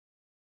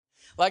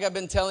Like I've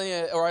been telling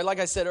you, or like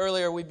I said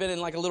earlier, we've been in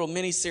like a little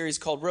mini-series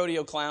called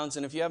Rodeo Clowns,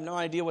 and if you have no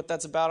idea what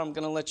that's about, I'm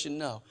going to let you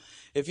know.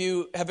 If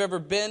you have ever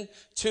been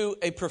to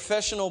a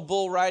professional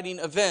bull riding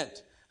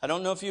event, I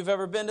don't know if you've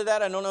ever been to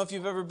that. I don't know if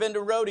you've ever been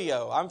to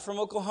rodeo. I'm from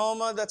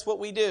Oklahoma. That's what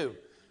we do.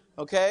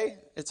 Okay?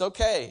 It's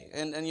okay.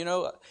 And you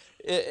know,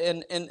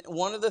 and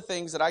one of the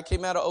things that I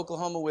came out of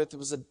Oklahoma with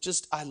was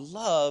I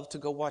love to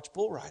go watch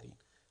bull riding.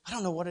 I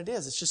don't know what it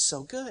is. It's just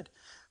so good.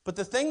 But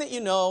the thing that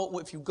you know,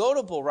 if you go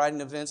to bull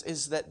riding events,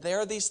 is that there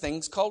are these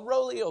things called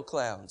rodeo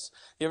clowns.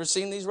 You ever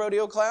seen these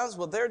rodeo clowns?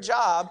 Well, their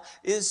job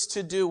is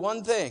to do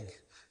one thing,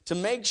 to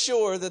make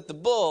sure that the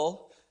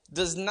bull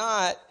does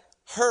not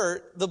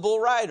hurt the bull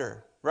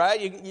rider.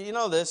 Right? You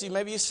know this.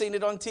 Maybe you've seen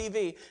it on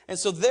TV. And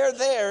so they're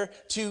there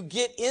to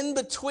get in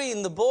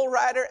between the bull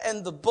rider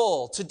and the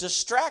bull, to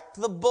distract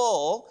the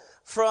bull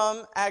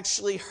from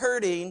actually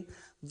hurting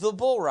the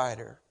bull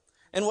rider.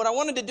 And what I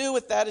wanted to do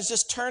with that is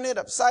just turn it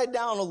upside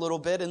down a little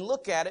bit and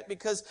look at it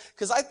because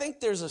I think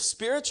there's a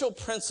spiritual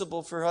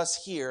principle for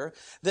us here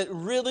that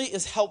really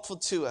is helpful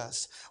to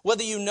us.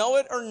 Whether you know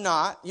it or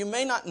not, you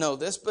may not know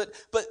this, but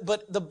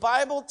the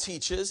Bible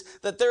teaches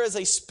that there is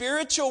a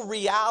spiritual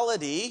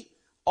reality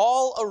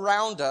all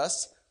around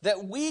us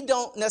that we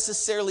don't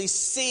necessarily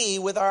see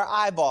with our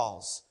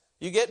eyeballs.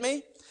 You get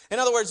me? In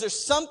other words, there's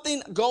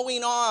something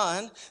going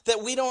on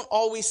that we don't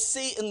always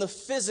see in the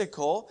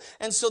physical.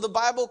 And so the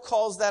Bible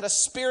calls that a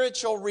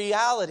spiritual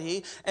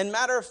reality. And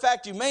matter of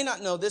fact, you may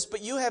not know this,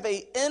 but you have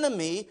an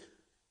enemy,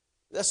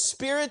 a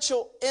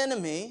spiritual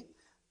enemy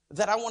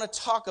that I want to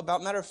talk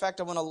about. Matter of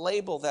fact, I want to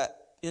label that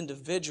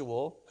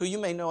individual, who you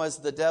may know as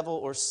the devil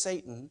or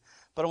Satan,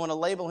 but I want to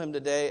label him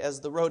today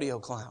as the rodeo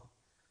clown.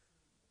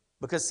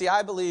 Because see,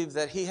 I believe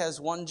that he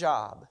has one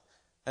job,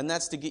 and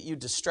that's to get you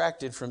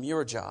distracted from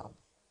your job.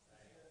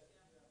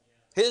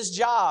 His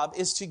job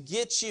is to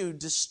get you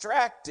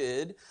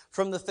distracted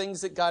from the things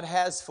that God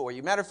has for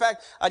you. Matter of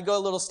fact, I'd go a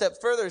little step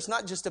further. It's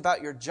not just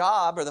about your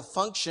job or the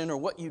function or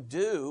what you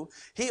do.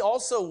 He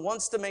also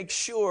wants to make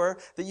sure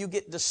that you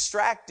get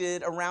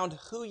distracted around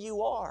who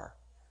you are.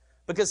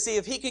 Because see,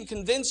 if he can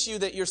convince you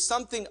that you're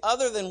something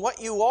other than what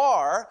you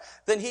are,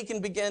 then he can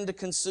begin to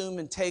consume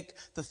and take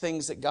the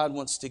things that God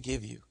wants to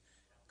give you.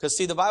 Because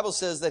see, the Bible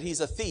says that he's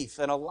a thief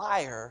and a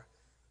liar,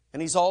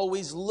 and he's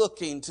always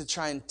looking to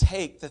try and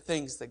take the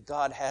things that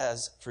God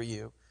has for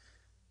you.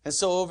 And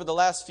so over the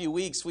last few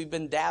weeks, we've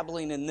been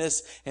dabbling in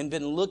this and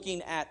been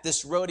looking at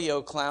this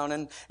rodeo clown.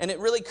 And it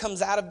really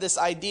comes out of this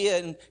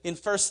idea in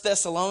 1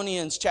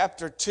 Thessalonians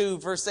chapter 2,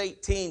 verse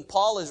 18.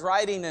 Paul is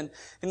writing and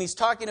he's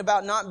talking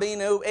about not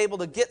being able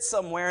to get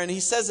somewhere. And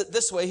he says it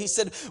this way. He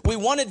said, "We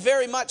wanted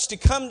very much to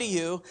come to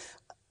you.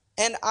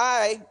 And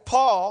I,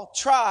 Paul,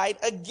 tried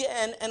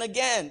again and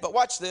again." But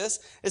watch this.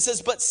 It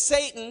says, "But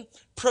Satan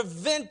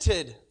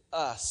prevented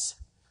us."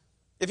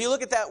 If you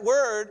look at that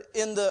word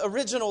in the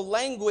original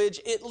language,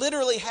 it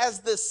literally has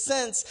this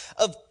sense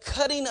of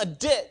cutting a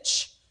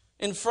ditch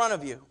in front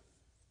of you.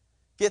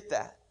 Get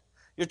that?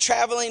 You're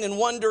traveling in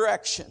one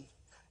direction.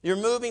 You're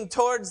moving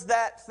towards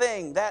that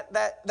thing, that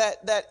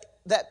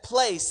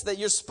place that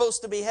you're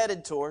supposed to be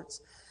headed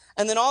towards.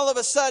 And then all of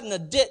a sudden, a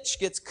ditch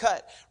gets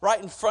cut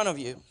right in front of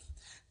you.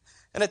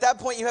 And at that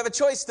point, you have a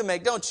choice to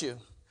make, don't you?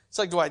 It's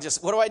like, what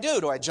do I do?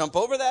 Do I jump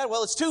over that?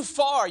 Well, it's too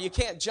far. You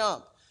can't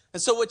jump.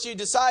 And so what you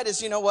decide is,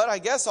 you know what? I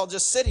guess I'll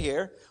just sit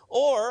here,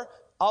 or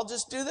I'll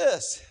just do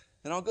this,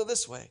 and I'll go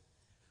this way.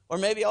 Or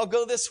maybe I'll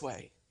go this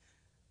way.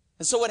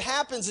 And so what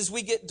happens is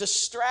we get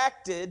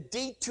distracted,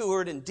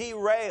 detoured, and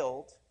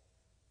derailed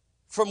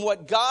from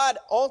what God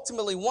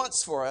ultimately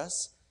wants for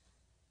us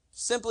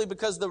simply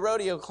because the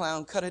rodeo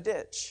clown cut a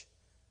ditch.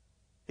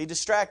 He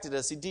distracted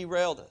us. He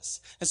derailed us.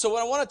 And so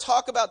what I want to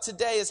talk about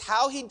today is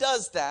how he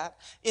does that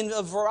in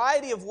a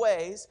variety of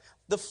ways.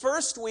 The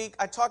first week,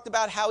 I talked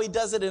about how he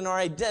does it in our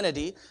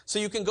identity, so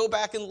you can go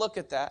back and look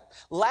at that.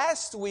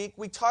 Last week,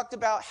 we talked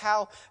about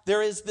how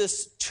there is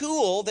this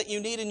tool that you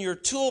need in your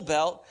tool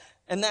belt,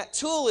 and that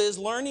tool is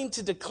learning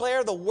to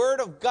declare the Word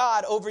of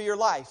God over your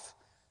life.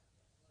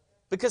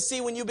 Because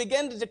see, when you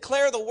begin to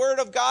declare the Word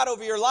of God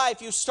over your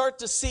life, you start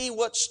to see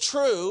what's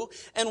true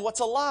and what's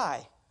a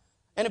lie.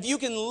 And if you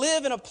can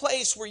live in a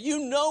place where you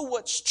know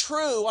what's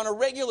true on a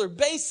regular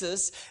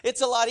basis, it's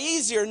a lot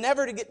easier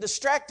never to get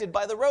distracted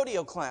by the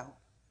rodeo clown.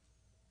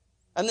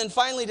 And then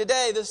finally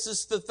today, this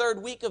is the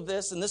third week of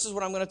this, and this is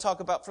what I'm going to talk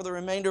about for the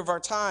remainder of our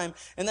time,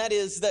 and that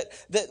is that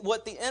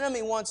what the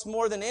enemy wants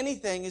more than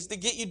anything is to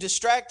get you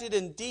distracted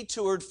and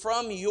detoured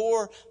from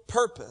your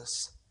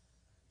purpose.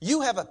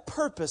 You have a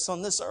purpose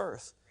on this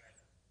earth.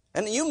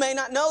 And you may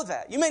not know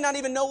that. You may not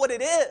even know what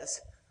it is.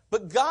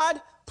 But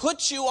God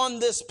put you on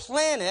this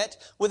planet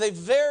with a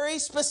very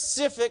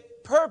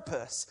specific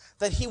purpose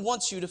that he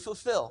wants you to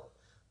fulfill.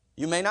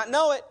 You may not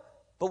know it,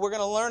 but we're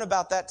going to learn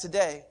about that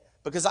today.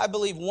 Because I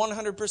believe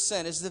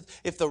 100% is that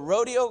if the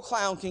rodeo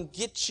clown can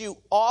get you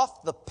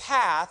off the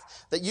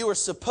path that you are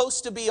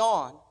supposed to be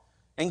on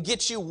and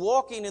get you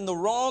walking in the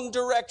wrong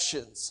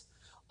directions,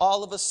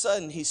 all of a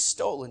sudden he's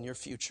stolen your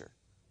future.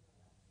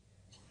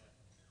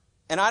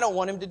 And I don't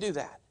want him to do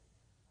that.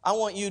 I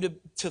want you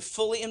to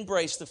fully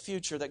embrace the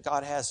future that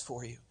God has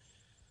for you.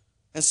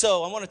 And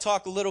so I want to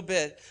talk a little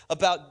bit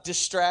about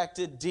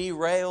distracted,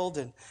 derailed,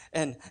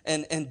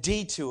 and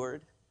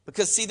detoured.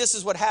 Because see, this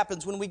is what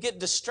happens when we get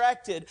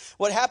distracted.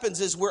 What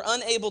happens is we're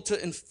unable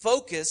to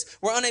focus.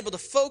 We're unable to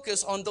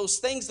focus on those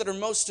things that are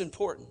most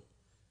important.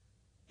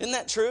 Isn't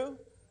that true?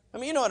 I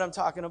mean, you know what I'm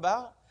talking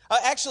about. I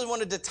actually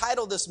wanted to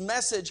title this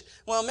message,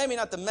 well, maybe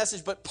not the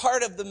message, but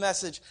part of the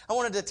message. I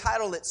wanted to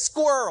title it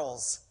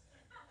Squirrels.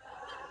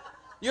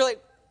 You're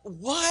like,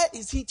 what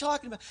is he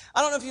talking about?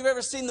 I don't know if you've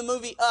ever seen the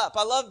movie Up.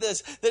 I love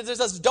this. There's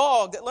this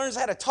dog that learns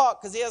how to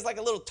talk because he has like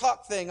a little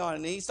talk thing on.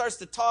 And he starts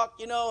to talk,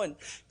 and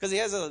because he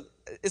has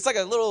it's like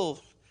a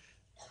little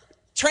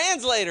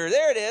translator.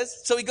 There it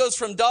is. So he goes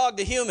from dog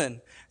to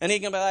human. And he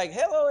can be like,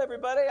 hello,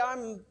 everybody.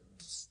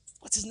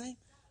 What's his name?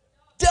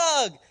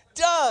 Doug.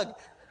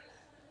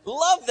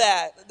 Love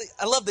that.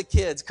 I love the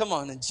kids. Come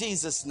on, in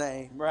Jesus'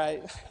 name,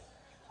 right?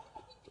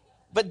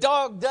 But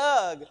Dog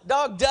Doug,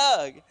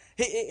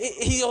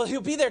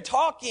 he'll be there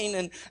talking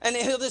and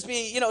he'll just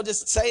be,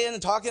 just saying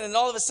and talking, and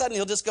all of a sudden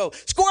he'll just go,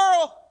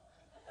 squirrel!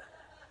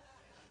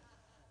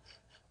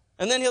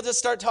 And then he'll just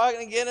start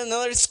talking again, and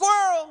another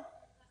squirrel!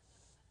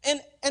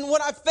 And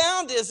what I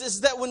found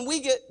is that when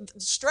we get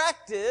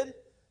distracted,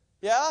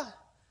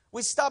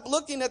 we stop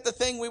looking at the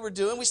thing we were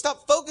doing. We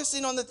stop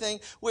focusing on the thing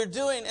we're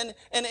doing. And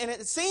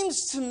it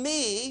seems to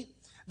me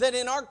that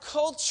in our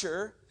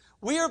culture,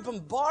 we are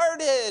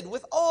bombarded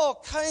with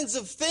all kinds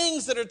of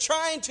things that are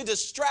trying to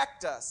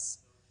distract us.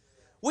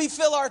 We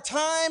fill our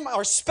time,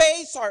 our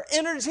space, our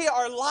energy,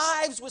 our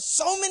lives with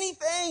so many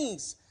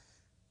things.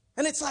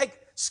 And it's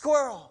like,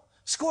 squirrel.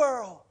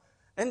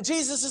 And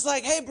Jesus is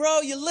like, hey,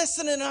 bro, you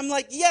listening? And I'm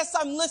like, yes,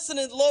 I'm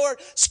listening, Lord.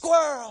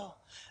 Squirrel.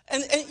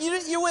 And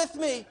you're with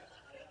me.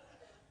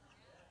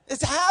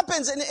 It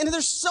happens, and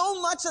there's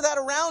so much of that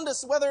around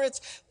us, whether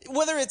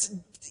it's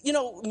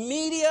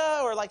media,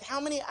 or like how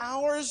many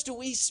hours do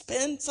we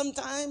spend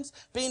sometimes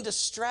being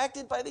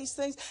distracted by these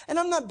things? And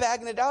I'm not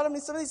bagging it out. I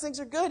mean, some of these things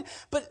are good,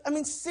 but I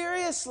mean,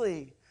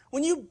 seriously,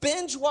 when you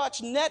binge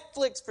watch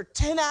Netflix for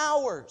 10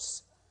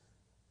 hours,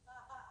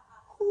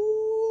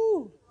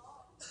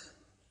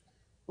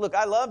 look,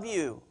 I love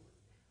you,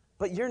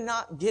 but you're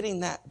not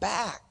getting that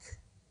back.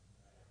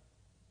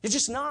 You're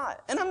just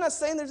not. And I'm not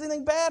saying there's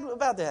anything bad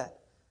about that.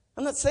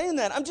 I'm not saying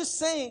that. I'm just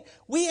saying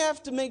we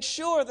have to make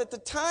sure that the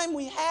time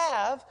we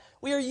have,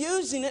 we are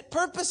using it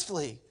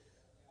purposefully.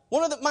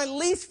 One of my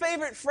least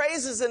favorite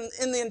phrases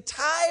in the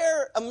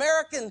entire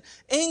American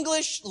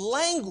English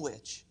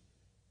language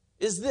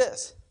is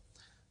this: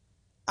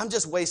 I'm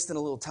just wasting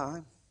a little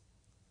time.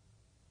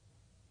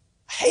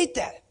 I hate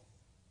that.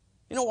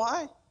 You know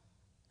why?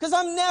 Because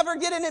I'm never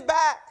getting it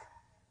back.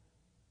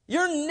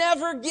 You're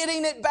never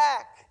getting it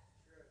back.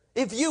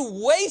 If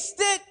you waste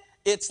it,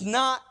 it's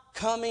not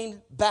coming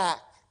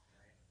back.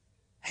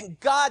 And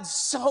God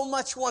so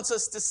much wants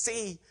us to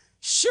see,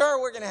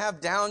 sure, we're going to have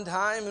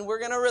downtime and we're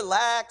going to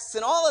relax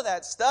and all of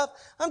that stuff.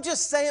 I'm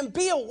just saying,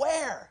 be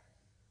aware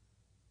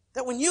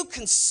that when you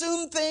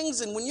consume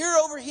things and when you're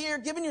over here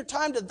giving your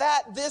time to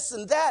that, this,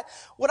 and that,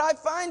 what I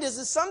find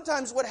is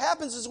sometimes what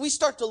happens is we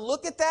start to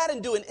look at that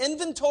and do an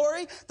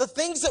inventory, the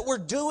things that we're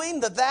doing,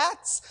 the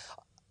that's,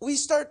 we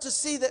start to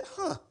see that,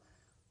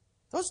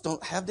 those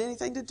don't have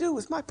anything to do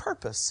with my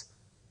purpose.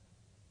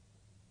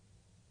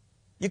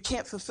 You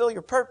can't fulfill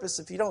your purpose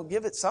if you don't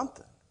give it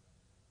something.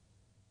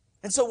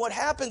 And so what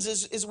happens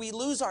is we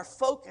lose our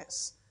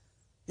focus.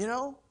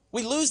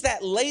 We lose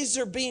that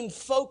laser beam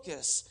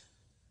focus.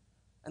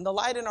 And the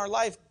light in our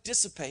life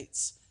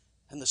dissipates.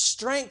 And the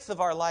strength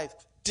of our life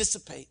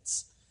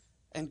dissipates.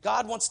 And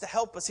God wants to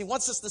help us. He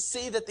wants us to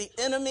see that the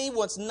enemy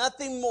wants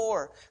nothing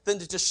more than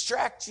to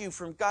distract you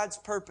from God's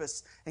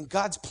purpose and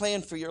God's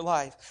plan for your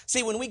life.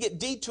 See, when we get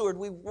detoured,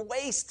 we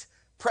waste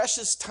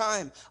precious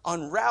time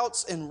on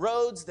routes and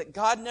roads that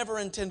God never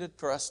intended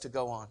for us to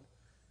go on.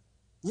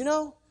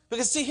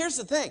 Because see, here's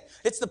the thing.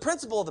 It's the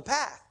principle of the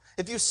path.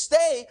 If you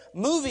stay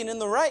moving in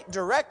the right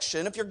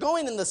direction, if you're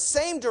going in the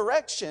same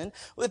direction,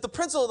 the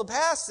principle of the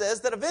path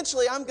says that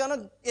eventually I'm going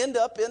to end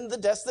up in the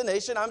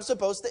destination I'm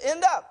supposed to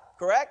end up,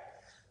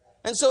 correct?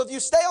 And so if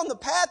you stay on the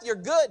path, you're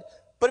good.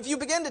 But if you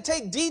begin to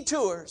take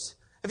detours,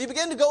 if you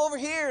begin to go over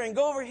here and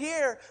go over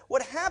here,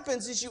 what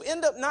happens is you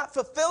end up not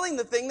fulfilling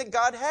the thing that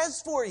God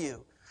has for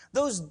you.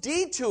 Those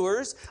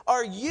detours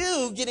are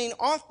you getting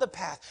off the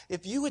path.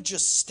 If you would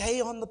just stay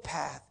on the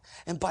path,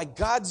 and by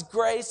God's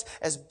grace,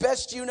 as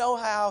best you know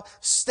how,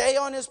 stay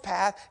on His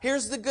path.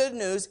 Here's the good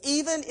news.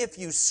 Even if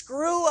you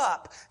screw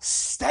up,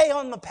 stay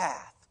on the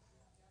path.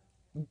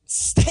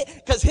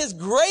 Because His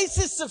grace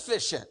is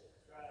sufficient.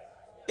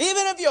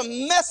 Even if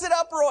you mess it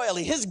up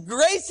royally, His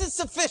grace is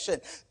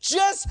sufficient.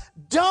 Just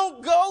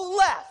don't go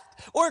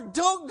left or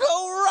don't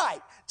go right.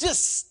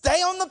 Just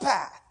stay on the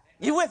path.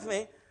 You with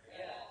me?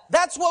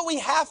 That's what we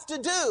have to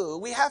do.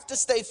 We have to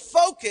stay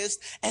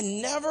focused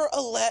and never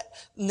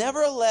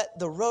let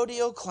the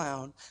rodeo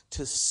clown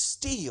to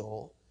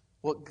steal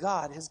what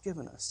God has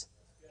given us.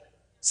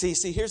 See,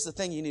 here's the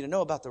thing you need to know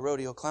about the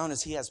rodeo clown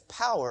is he has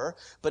power,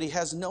 but he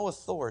has no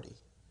authority.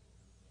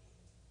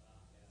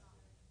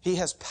 He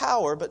has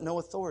power, but no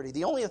authority.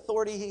 The only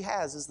authority he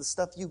has is the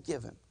stuff you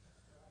give him.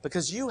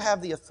 Because you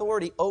have the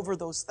authority over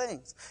those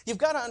things. You've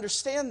got to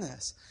understand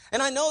this.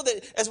 And I know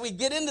that as we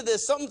get into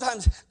this,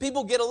 sometimes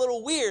people get a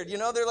little weird. You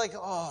know, they're like,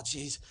 oh,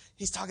 geez,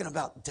 he's talking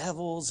about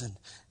devils and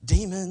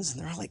demons,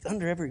 and they're like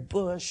under every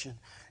bush. And,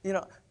 you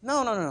know,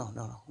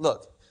 no.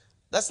 Look,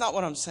 that's not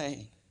what I'm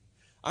saying.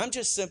 I'm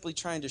just simply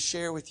trying to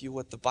share with you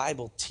what the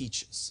Bible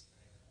teaches.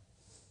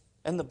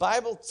 And the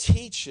Bible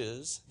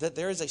teaches that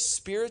there is a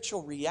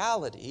spiritual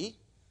reality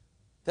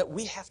that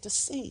we have to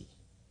see.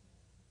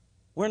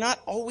 We're not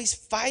always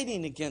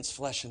fighting against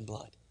flesh and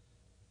blood.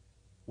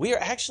 We are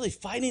actually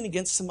fighting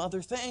against some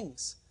other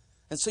things.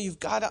 And so you've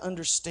got to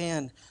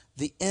understand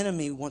the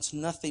enemy wants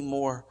nothing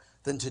more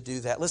than to do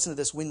that. Listen to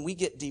this. When we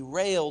get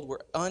derailed, we're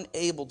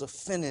unable to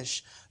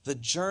finish the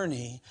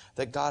journey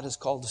that God has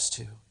called us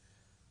to.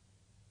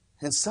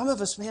 And some of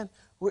us, man,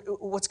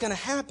 what's going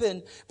to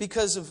happen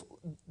because of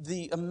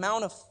the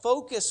amount of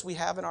focus we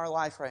have in our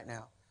life right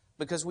now,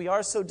 because we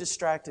are so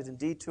distracted and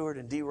detoured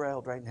and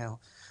derailed right now,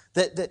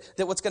 that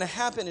what's going to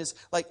happen is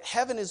like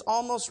heaven is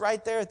almost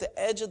right there at the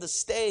edge of the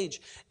stage,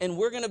 and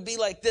we're going to be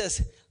like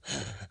this.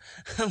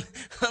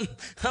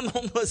 I'm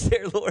almost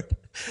there, Lord.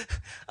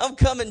 I'm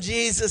coming,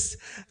 Jesus.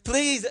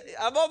 Please,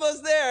 I'm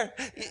almost there.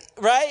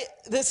 Right?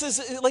 This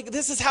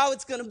is how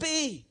it's going to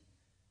be.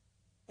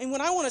 And what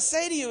I want to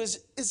say to you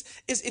is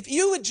if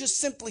you would just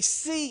simply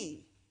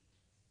see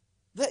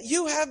that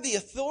you have the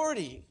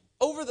authority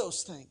over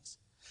those things,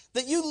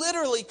 that you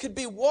literally could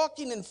be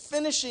walking and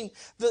finishing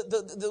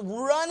the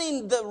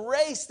running the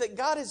race that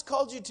God has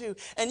called you to,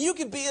 and you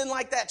could be in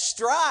like that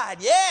stride.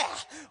 Yeah.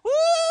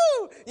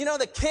 Woo! You know,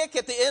 the kick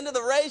at the end of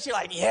the race, you're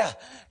like, yeah.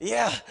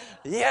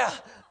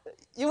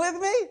 You with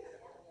me?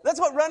 That's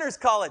what runners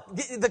call it,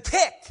 the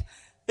kick.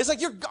 It's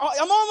like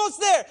I'm almost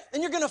there,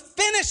 and you're going to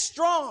finish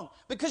strong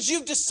because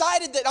you've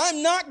decided that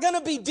I'm not going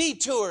to be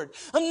detoured.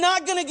 I'm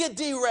not going to get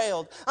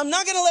derailed. I'm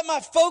not going to let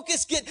my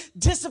focus get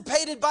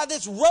dissipated by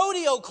this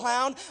rodeo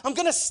clown. I'm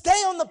going to stay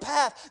on the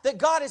path that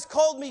God has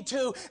called me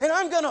to, and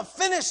I'm going to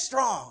finish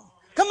strong.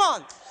 Come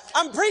on.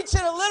 I'm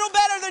preaching a little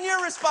better than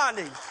you're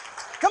responding.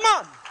 Come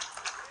on.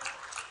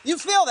 You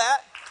feel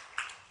that?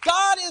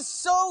 God is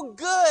so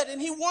good,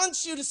 and He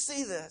wants you to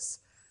see this.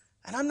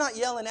 And I'm not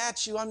yelling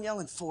at you. I'm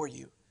yelling for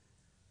you.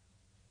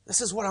 This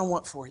is what I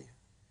want for you.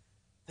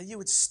 That you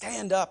would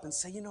stand up and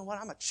say, you know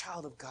what? I'm a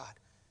child of God.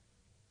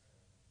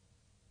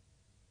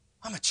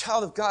 I'm a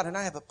child of God, and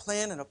I have a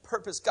plan and a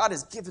purpose God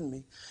has given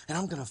me, and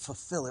I'm going to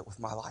fulfill it with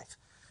my life.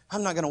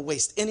 I'm not going to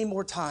waste any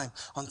more time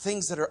on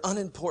things that are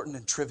unimportant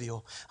and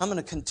trivial. I'm going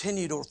to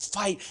continue to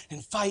fight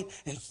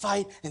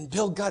and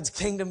build God's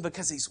kingdom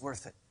because He's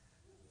worth it.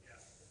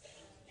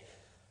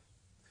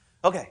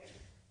 Okay.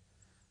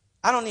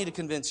 I don't need to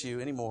convince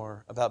you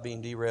anymore about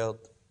being derailed,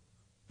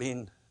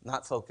 being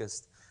not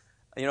focused.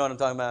 You know what I'm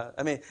talking about?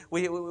 I mean,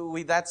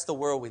 we that's the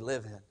world we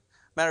live in.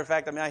 Matter of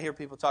fact, I hear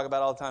people talk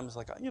about it all the time. It's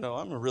like,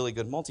 I'm a really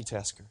good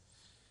multitasker.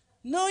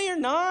 No, you're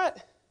not.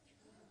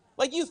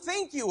 Like you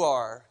think you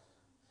are.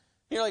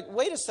 You're like,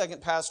 wait a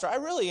second, Pastor, I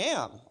really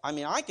am.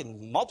 I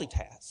can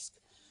multitask.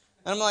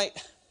 And I'm like,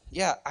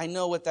 yeah, I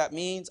know what that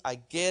means. I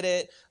get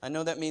it. I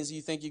know that means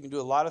you think you can do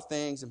a lot of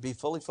things and be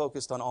fully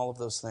focused on all of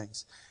those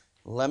things.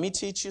 Let me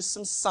teach you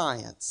some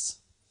science.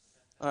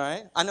 All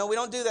right? I know we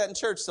don't do that in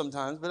church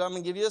sometimes, but I'm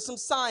going to give you some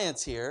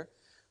science here,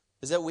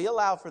 is that we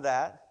allow for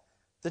that.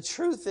 The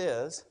truth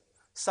is,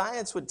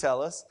 science would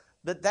tell us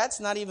that that's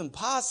not even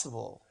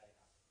possible.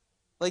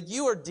 Like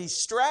you are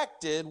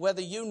distracted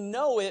whether you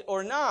know it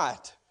or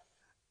not.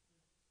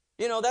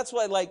 That's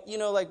why,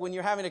 like when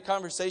you're having a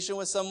conversation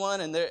with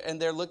someone and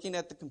they're looking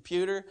at the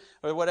computer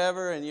or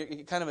whatever, and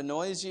it kind of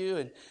annoys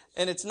you,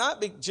 and it's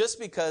not just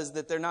because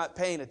that they're not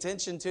paying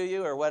attention to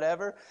you or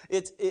whatever.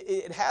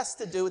 It has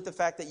to do with the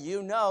fact that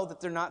you know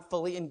that they're not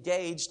fully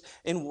engaged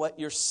in what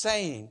you're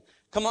saying.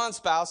 Come on,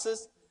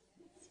 spouses.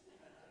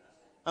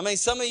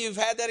 Some of you have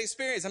had that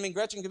experience.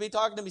 Gretchen could be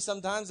talking to me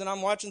sometimes, and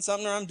I'm watching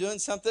something or I'm doing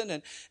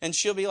something, and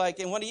she'll be like,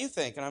 and what do you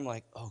think? And I'm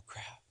like, oh,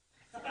 crap.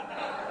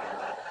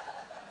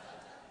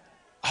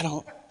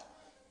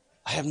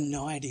 I have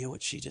no idea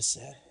what she just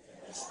said.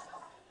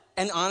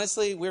 And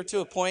honestly, we're to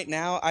a point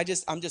now, I'm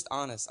just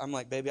honest. I'm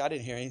like, baby, I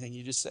didn't hear anything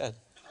you just said.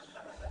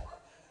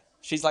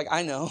 She's like,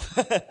 I know.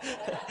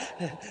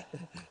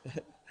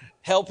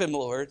 Help him,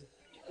 Lord.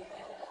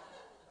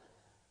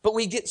 But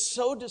we get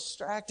so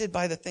distracted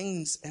by the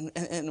things,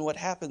 and what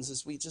happens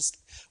is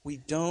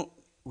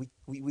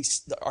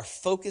our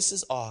focus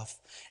is off,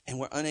 and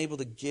we're unable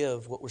to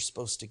give what we're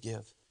supposed to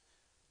give.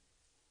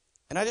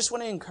 And I just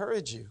want to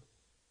encourage you.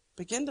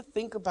 Begin to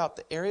think about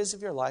the areas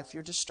of your life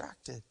you're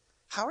distracted.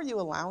 How are you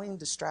allowing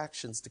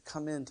distractions to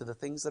come into the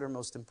things that are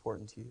most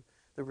important to you?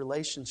 The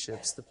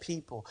relationships, the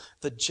people,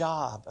 the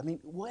job.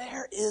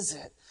 Where is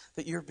it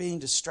that you're being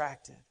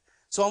distracted?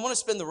 So I want to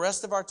spend the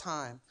rest of our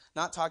time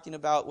not talking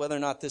about whether or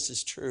not this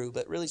is true,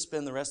 but really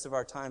spend the rest of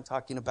our time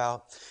talking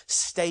about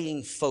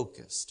staying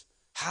focused.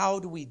 How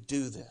do we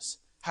do this?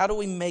 How do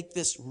we make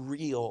this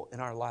real in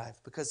our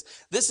life? Because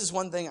this is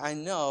one thing I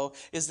know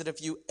is that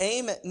if you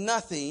aim at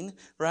nothing,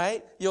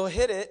 right, you'll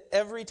hit it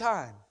every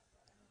time.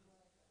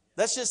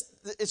 That's just,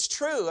 it's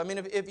true. I mean,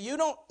 if you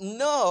don't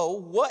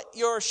know what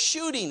you're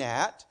shooting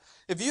at,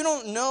 if you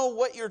don't know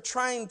what you're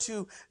trying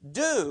to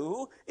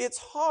do, it's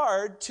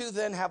hard to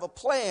then have a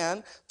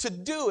plan to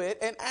do it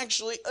and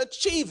actually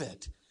achieve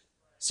it.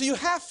 So you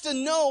have to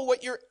know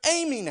what you're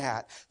aiming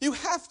at. You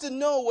have to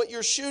know what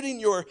you're shooting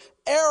your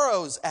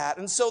arrows at.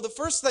 And so the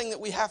first thing that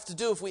we have to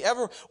do if we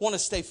ever want to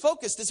stay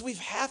focused is we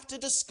have to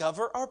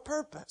discover our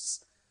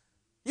purpose.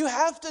 You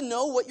have to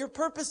know what your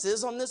purpose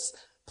is on this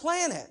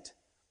planet.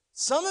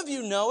 Some of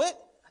you know it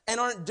and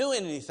aren't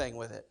doing anything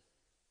with it.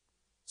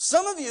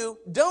 Some of you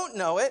don't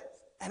know it,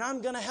 and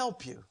I'm going to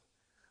help you.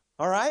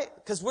 All right?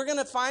 Because we're going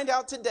to find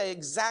out today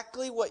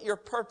exactly what your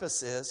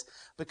purpose is,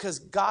 because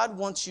God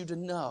wants you to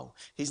know.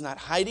 He's not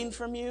hiding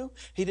from you.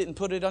 He didn't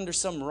put it under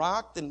some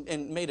rock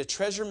and made a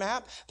treasure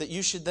map that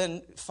you should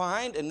then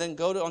find and then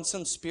go on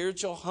some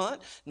spiritual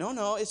hunt.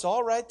 No, it's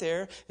all right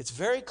there. It's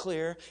very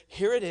clear.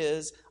 Here it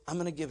is. I'm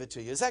going to give it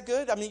to you. Is that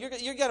good? I mean,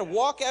 you're going to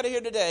walk out of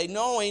here today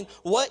knowing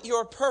what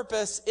your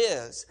purpose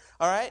is.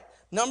 All right?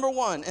 Number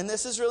one, and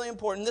this is really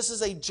important, this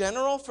is a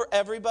general for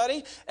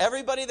everybody.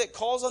 Everybody that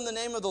calls on the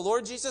name of the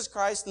Lord Jesus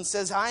Christ and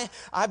says,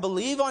 I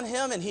believe on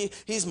Him and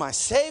He's my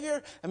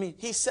Savior. I mean,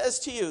 He says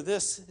to you,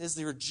 this is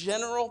your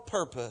general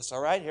purpose,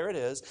 all right? Here it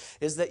is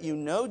that you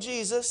know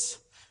Jesus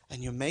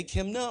and you make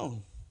Him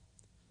known.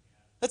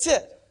 That's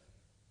it.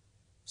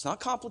 It's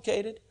not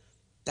complicated.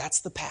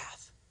 That's the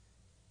path.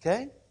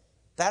 Okay?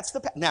 That's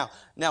the path.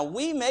 Now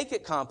we make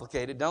it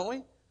complicated, don't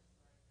we?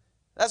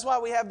 That's why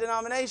we have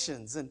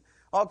denominations and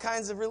all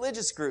kinds of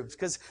religious groups.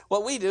 Because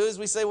what we do is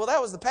we say, well,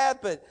 that was the path,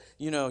 but,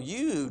 you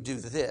do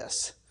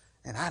this,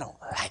 and I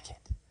don't like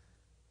it.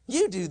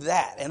 You do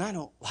that, and I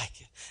don't like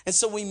it. And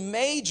so we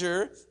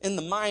major in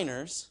the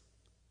minors,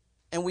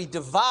 and we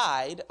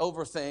divide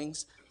over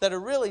things that are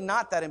really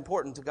not that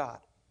important to God.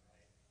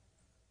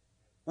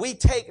 We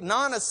take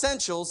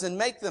non-essentials and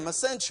make them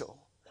essential.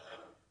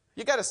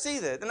 You got to see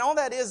that. And all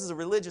that is a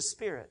religious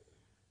spirit.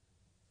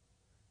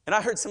 And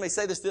I heard somebody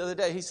say this the other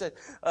day. He said,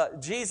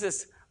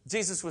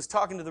 Jesus was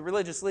talking to the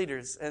religious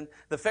leaders, and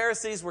the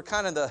Pharisees were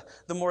kind of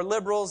the more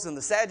liberals, and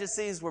the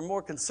Sadducees were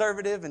more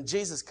conservative, and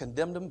Jesus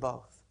condemned them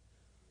both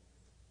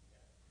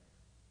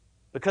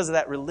because of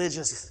that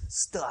religious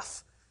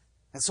stuff.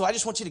 And so I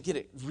just want you to get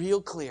it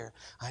real clear.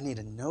 I need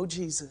to know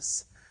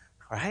Jesus,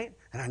 right?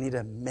 And I need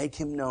to make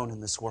Him known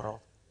in this world.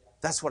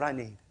 That's what I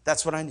need.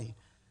 That's what I need.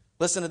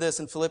 Listen to this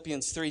in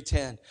Philippians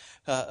 3:10.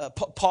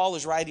 Paul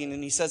is writing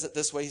and he says it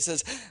this way. He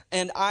says,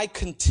 and I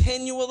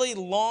continually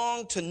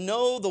long to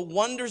know the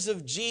wonders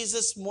of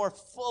Jesus more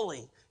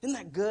fully. Isn't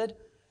that good?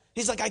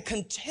 He's like, I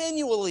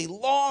continually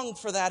long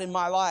for that in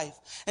my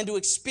life and to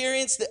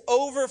experience the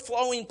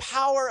overflowing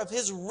power of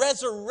His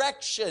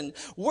resurrection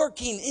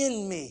working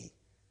in me.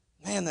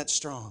 Man, that's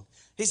strong.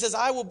 He says,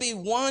 I will be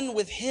one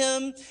with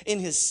Him in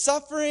His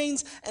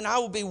sufferings, and I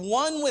will be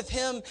one with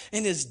Him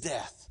in His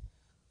death.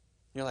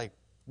 You're like,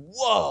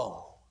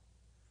 whoa,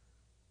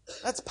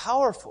 that's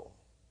powerful.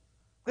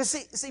 Because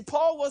see,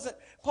 Paul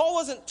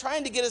wasn't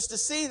trying to get us to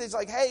see. He's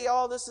like, hey,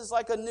 y'all, this is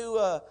like a new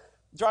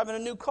driving a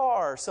new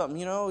car or something.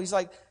 He's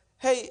like,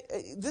 hey,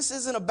 this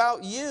isn't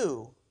about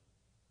you.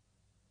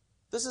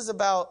 This is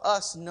about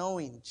us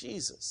knowing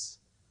Jesus,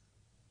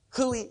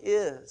 who He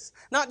is.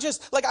 Not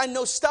just like I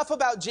know stuff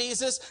about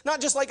Jesus. Not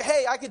just like,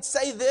 hey, I could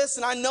say this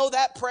and I know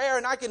that prayer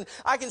and I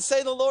can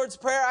say the Lord's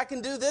Prayer. I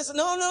can do this.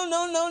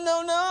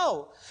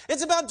 No.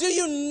 It's about, do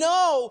you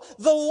know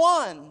the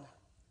one?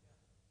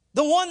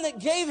 The one that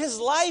gave His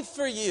life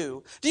for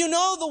you. Do you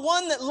know the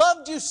one that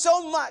loved you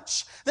so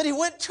much that He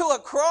went to a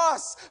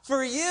cross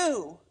for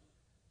you?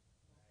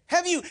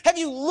 Have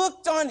you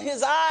looked on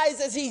His eyes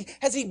as he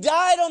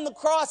died on the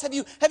cross? Have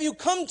you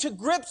come to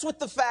grips with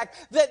the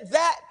fact that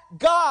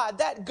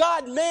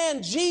God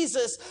man,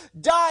 Jesus,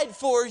 died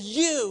for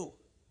you?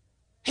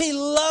 He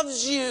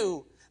loves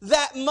you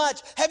that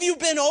much. Have you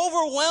been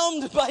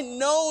overwhelmed by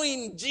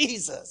knowing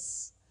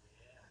Jesus?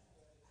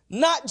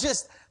 Not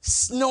just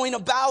knowing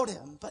about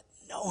Him, but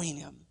knowing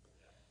Him.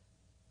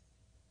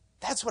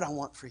 That's what I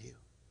want for you.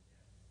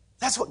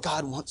 That's what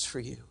God wants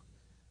for you.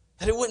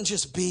 That it wouldn't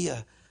just be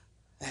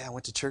hey, I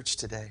went to church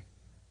today.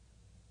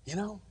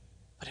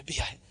 But it'd be,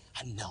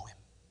 I know Him.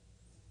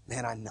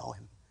 Man, I know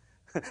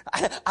Him.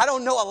 I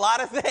don't know a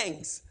lot of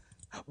things,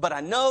 but I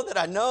know that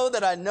I know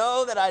that I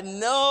know that I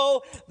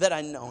know that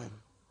I know Him.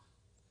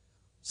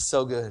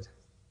 So good.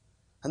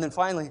 And then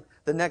finally,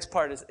 the next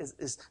part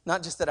is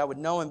not just that I would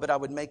know Him, but I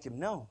would make Him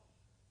known.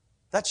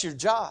 That's your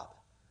job.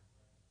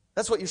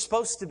 That's what you're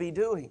supposed to be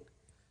doing.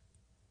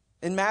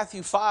 In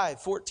Matthew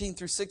 5:14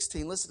 through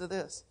 16, listen to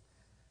this.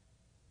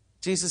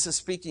 Jesus is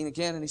speaking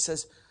again and He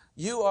says,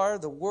 you are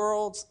the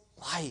world's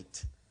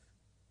light.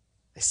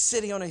 A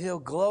city on a hill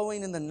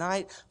glowing in the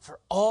night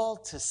for all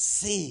to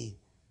see.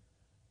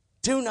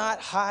 Do not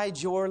hide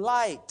your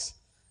light.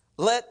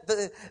 Let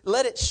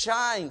it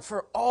shine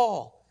for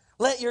all.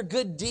 Let your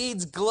good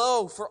deeds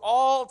glow for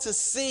all to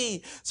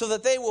see so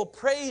that they will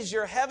praise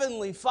your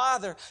heavenly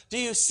Father. Do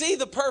you see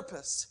the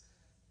purpose?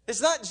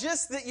 It's not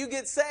just that you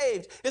get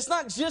saved. It's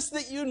not just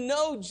that you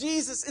know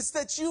Jesus. It's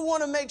that you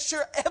want to make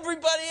sure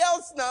everybody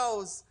else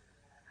knows.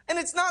 And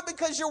it's not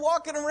because you're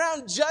walking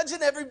around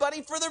judging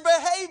everybody for their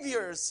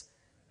behaviors.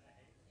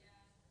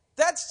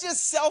 That's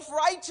just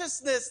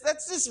self-righteousness.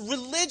 That's just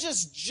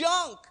religious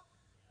junk.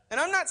 And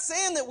I'm not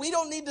saying that we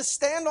don't need to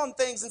stand on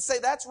things and say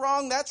that's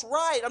wrong, that's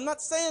right. I'm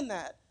not saying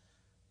that.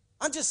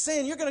 I'm just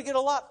saying you're going to get a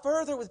lot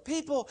further with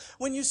people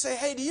when you say,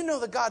 hey, do you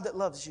know the God that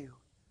loves you?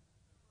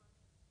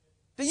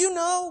 Do you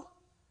know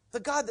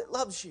the God that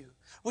loves you?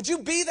 Would you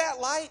be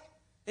that light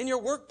in your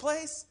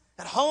workplace,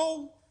 at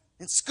home,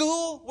 in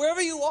school,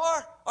 wherever you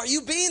are? Are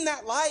you being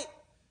that light?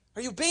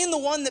 Are you being the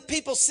one that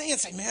people see and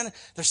say, man,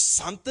 there's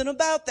something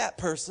about that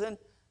person?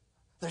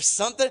 There's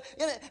something.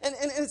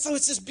 And so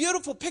it's this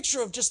beautiful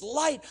picture of just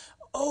light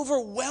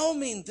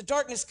overwhelming the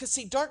darkness. Because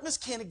see, darkness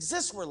can't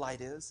exist where light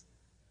is.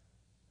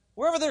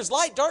 Wherever there's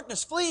light,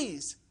 darkness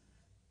flees.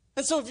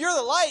 And so if you're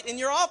the light in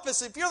your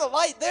office, if you're the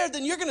light there,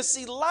 then you're going to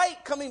see light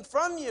coming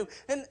from you.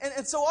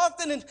 And so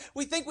often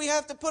we think we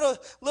have to put a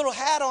little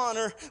hat on,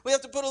 or we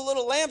have to put a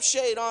little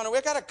lampshade on, or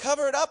we've got to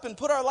cover it up and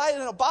put our light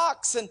in a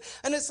box. And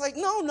it's like,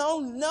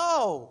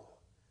 no.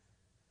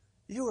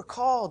 You are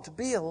called to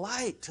be a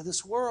light to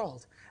this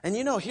world. And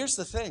you know, here's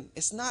the thing.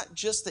 It's not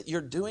just that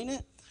you're doing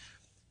it.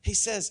 He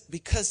says,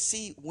 because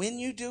see, when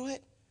you do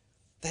it,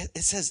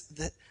 it says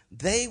that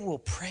they will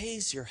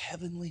praise your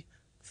heavenly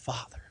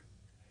Father.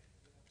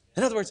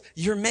 In other words,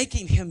 you're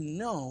making him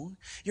known.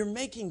 You're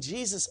making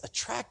Jesus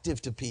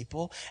attractive to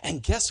people.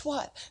 And guess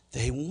what?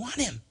 They want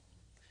him.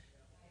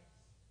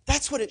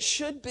 That's what it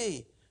should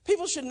be.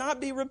 People should not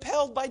be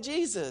repelled by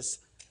Jesus.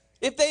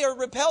 If they are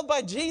repelled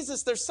by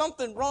Jesus, there's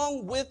something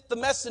wrong with the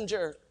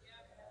messenger.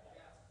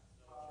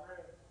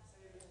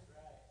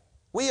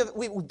 We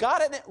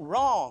got it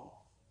wrong.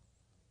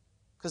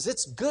 Because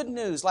it's good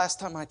news last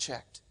time I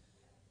checked.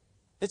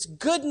 It's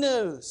good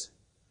news.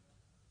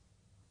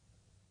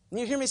 And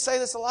you hear me say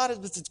this a lot,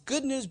 but it's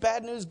good news,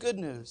 bad news, good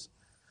news.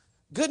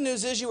 Good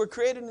news is you were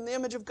created in the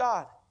image of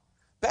God.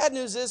 Bad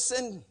news is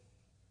sin.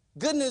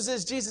 Good news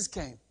is Jesus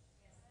came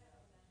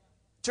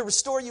to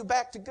restore you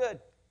back to good.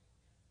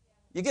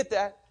 You get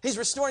that? He's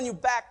restoring you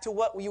back to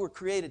what you were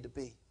created to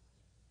be.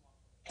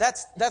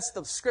 That's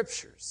the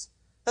scriptures.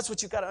 That's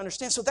what you've got to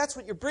understand. So that's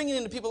what you're bringing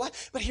into people's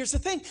life. But here's the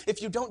thing.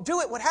 If you don't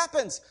do it, what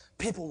happens?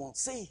 People won't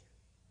see.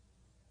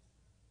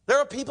 There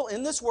are people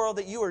in this world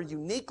that you are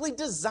uniquely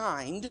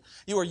designed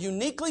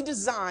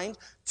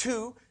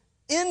to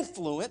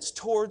influence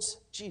towards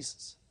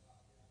Jesus.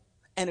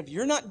 And if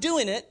you're not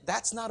doing it,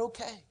 that's not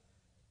okay.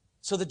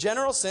 So the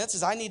general sense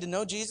is I need to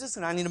know Jesus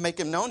and I need to make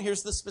him known.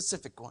 Here's the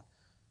specific one.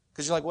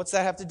 Because you're like, what's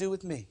that have to do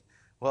with me?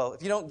 Well,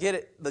 if you don't get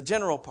it, the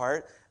general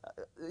part,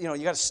 you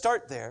got to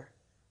start there.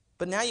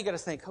 But now you got to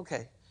think,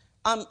 okay,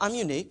 I'm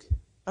unique.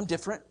 I'm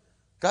different.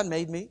 God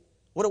made me.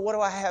 What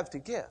do I have to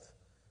give?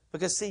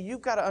 Because, see,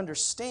 you've got to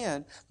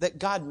understand that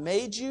God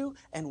made you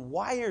and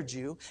wired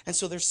you. And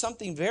so there's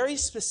something very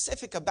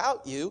specific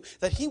about you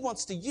that he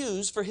wants to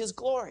use for his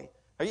glory.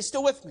 Are you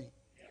still with me?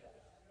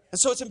 And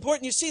so it's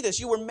important you see this.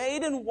 You were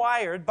made and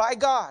wired by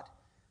God.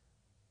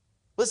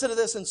 Listen to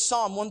this in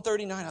Psalm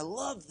 139. I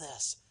love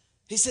this.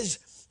 He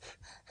says,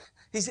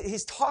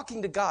 he's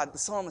talking to God. The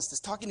psalmist is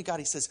talking to God.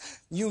 He says,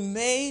 you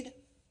made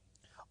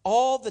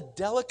all the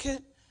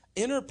delicate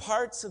inner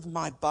parts of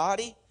my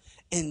body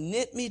and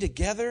knit me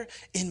together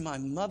in my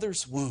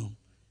mother's womb.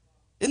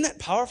 Isn't that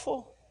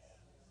powerful?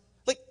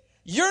 Like,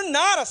 you're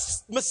not a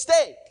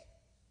mistake.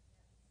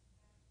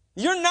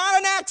 You're not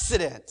an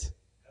accident.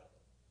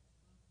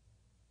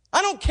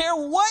 I don't care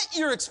what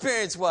your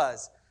experience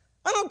was.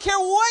 I don't care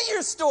what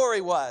your story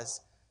was.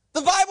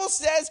 The Bible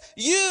says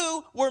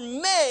you were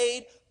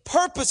made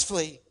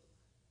purposefully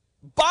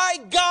by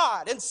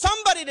God. And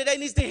somebody today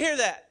needs to hear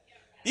that.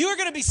 You are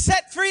going to be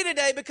set free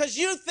today because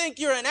you think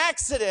you're an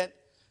accident.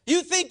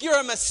 You think you're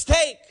a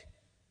mistake.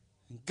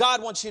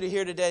 God wants you to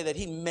hear today that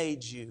he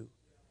made you.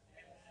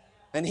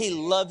 And he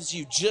loves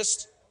you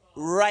just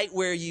right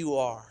where you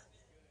are.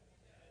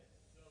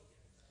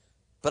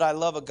 But I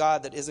love a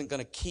God that isn't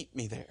going to keep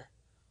me there.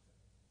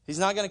 He's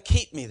not going to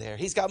keep me there.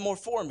 He's got more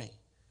for me.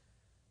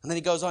 And then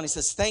he goes on, he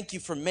says, thank you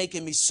for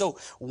making me so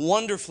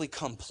wonderfully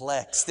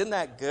complex. Isn't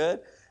that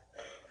good?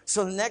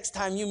 So the next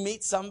time you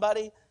meet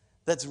somebody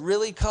that's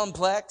really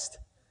complex,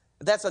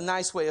 that's a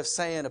nice way of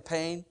saying a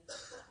pain.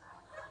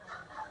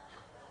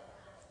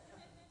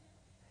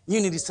 You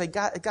need to say,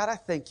 God, I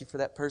thank you for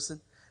that person.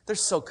 They're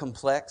so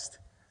complex.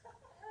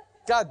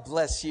 God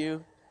bless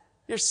you.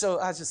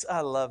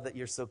 I love that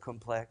you're so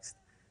complex.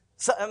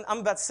 So I'm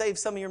about to save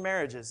some of your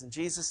marriages in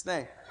Jesus'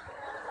 name.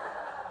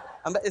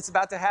 It's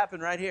about to happen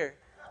right here.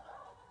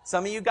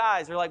 Some of you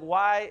guys are like,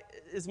 why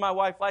is my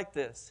wife like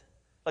this?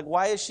 Like,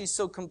 why is she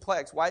so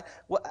complex?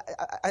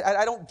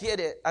 I don't get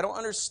it. I don't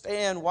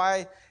understand.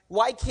 Why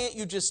can't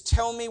you just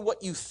tell me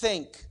what you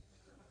think?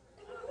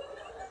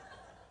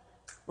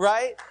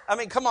 Right? I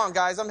mean, come on,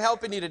 guys. I'm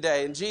helping you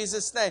today in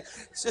Jesus' name.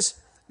 It's just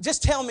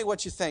Just tell me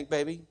what you think,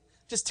 baby.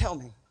 Just tell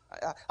me.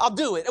 I'll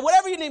do it.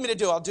 Whatever you need me to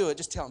do, I'll do it.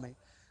 Just tell me.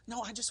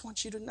 No, I just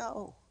want you to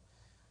know.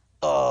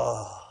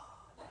 Oh.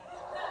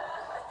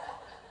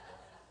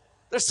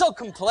 They're so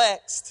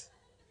complex.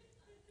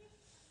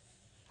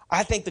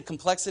 I think the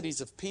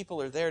complexities of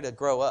people are there to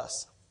grow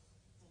us.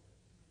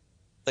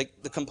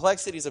 Like the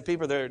complexities of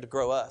people are there to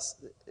grow us.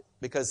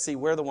 Because, see,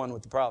 we're the one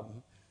with the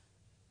problem.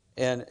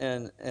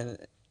 And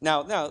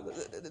now,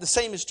 the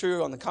same is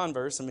true on the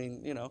converse. I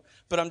mean,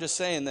 but I'm just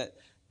saying that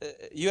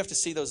you have to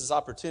see those as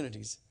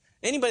opportunities.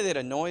 Anybody that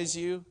annoys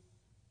you,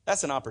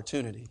 that's an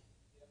opportunity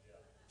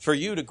for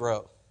you to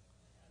grow.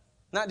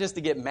 Not just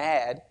to get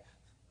mad.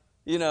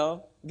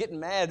 Getting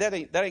mad, that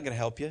ain't going to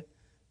help you.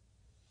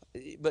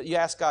 But you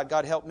ask God,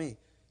 God, help me.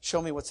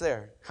 Show me what's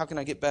there. How can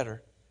I get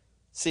better?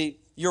 See,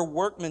 your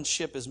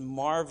workmanship is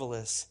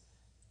marvelous.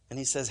 And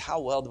he says,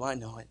 how well do I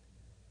know it?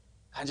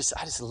 I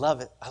just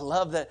love it. I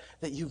love that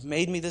you've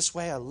made me this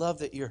way. I love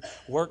that your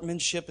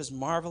workmanship is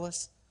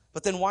marvelous.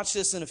 But then watch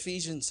this in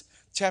Ephesians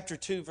chapter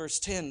 2, verse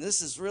 10.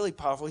 This is really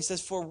powerful. He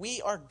says, for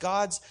we are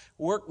God's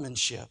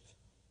workmanship.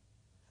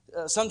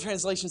 Some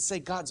translations say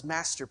God's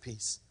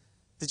masterpiece.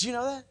 Did you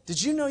know that?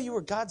 Did you know you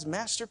were God's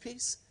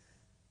masterpiece?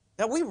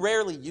 Now, we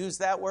rarely use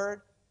that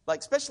word. Like,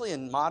 especially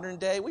in modern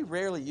day, we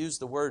rarely use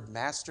the word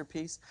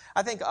masterpiece.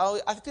 I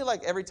feel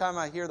like every time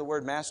I hear the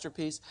word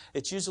masterpiece,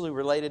 it's usually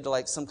related to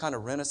like some kind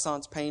of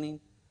Renaissance painting.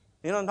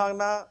 You know what I'm talking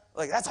about?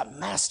 Like, that's a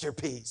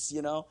masterpiece,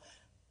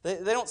 They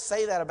don't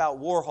say that about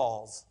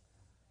Warhols.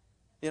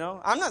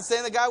 I'm not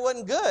saying the guy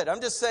wasn't good.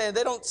 I'm just saying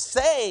they don't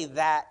say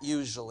that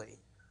usually.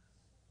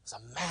 It's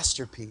a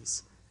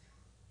masterpiece.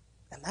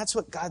 And that's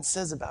what God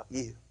says about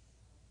you. Isn't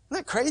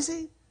that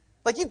crazy?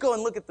 Like, you go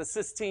and look at the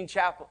Sistine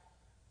Chapel.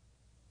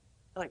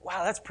 You're like,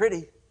 wow, that's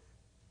pretty.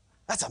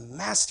 That's a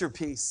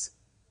masterpiece.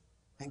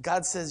 And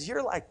God says,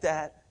 you're like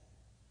that.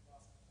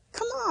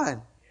 Come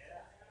on.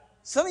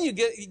 Some of you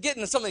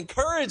getting some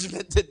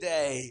encouragement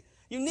today.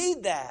 You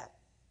need that.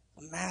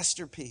 A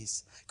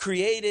masterpiece.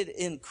 Created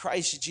in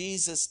Christ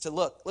Jesus to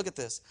look at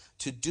this,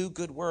 to do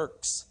good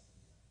works,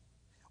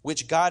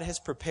 which God has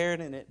prepared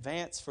in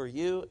advance for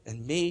you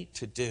and me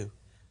to do.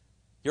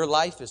 Your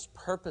life is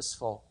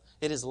purposeful.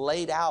 It is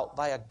laid out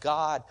by a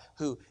God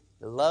who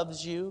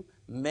loves you,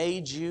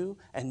 made you,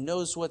 and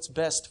knows what's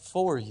best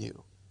for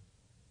you.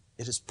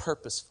 It is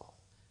purposeful.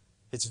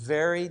 It's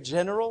very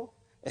general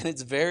and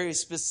it's very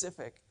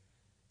specific.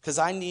 Because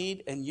I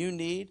need, and you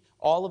need,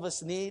 all of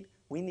us need,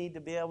 we need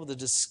to be able to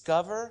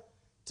discover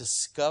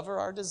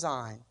our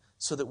design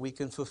so that we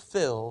can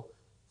fulfill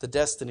the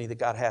destiny that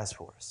God has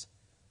for us.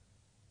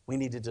 We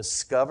need to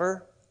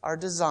discover our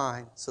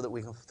design so that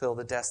we can fulfill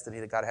the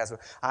destiny that God has for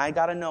us. I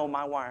got to know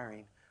my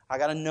wiring. I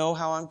got to know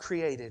how I'm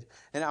created.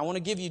 And I want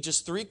to give you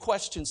just 3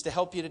 questions to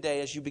help you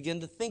today as you begin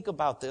to think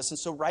about this. And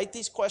so write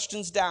these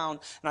questions down,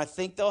 and I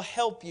think they'll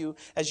help you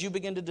as you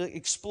begin to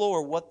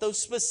explore what those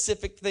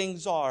specific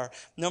things are.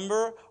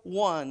 Number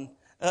 1,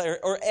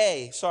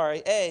 A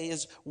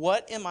is,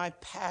 what am I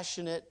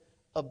passionate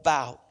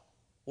about?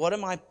 What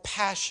am I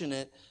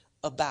passionate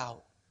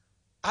about?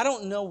 I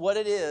don't know what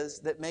it is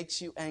that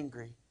makes you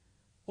angry.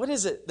 What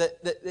is it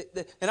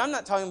that and I'm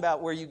not talking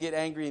about where you get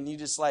angry and you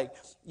just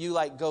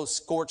go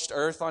scorched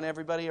earth on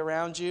everybody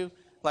around you.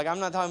 Like, I'm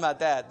not talking about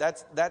that.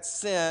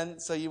 That's sin,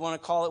 so you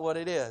want to call it what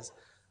it is.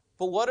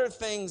 But what are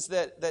things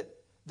that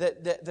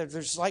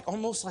there's like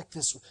almost like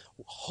this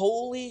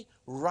holy,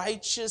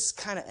 righteous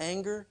kind of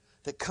anger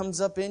that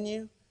comes up in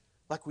you?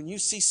 Like when you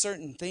see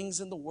certain things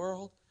in the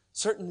world,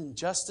 certain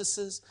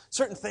injustices,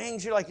 certain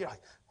things, you're like,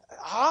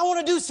 I want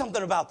to do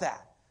something about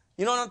that.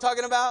 You know what I'm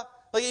talking about?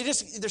 Like,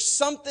 there's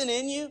something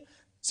in you.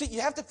 See,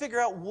 you have to figure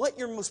out what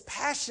you're most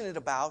passionate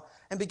about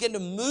and begin to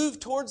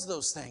move towards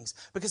those things.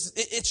 Because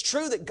it's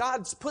true that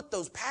God's put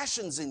those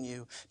passions in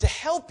you to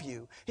help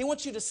you. He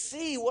wants you to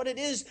see what it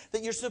is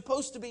that you're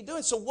supposed to be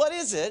doing. So what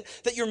is it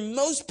that you're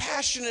most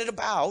passionate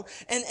about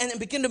and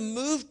begin to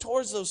move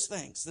towards those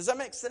things? Does that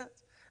make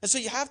sense? And so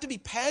you have to be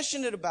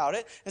passionate about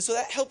it. And so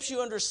that helps you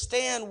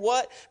understand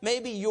what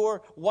maybe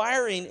your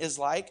wiring is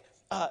like.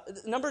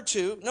 Number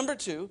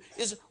two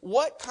is,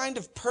 what kind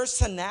of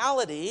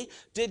personality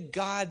did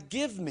God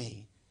give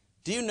me?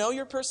 Do you know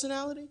your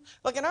personality?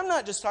 And I'm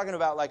not just talking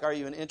about are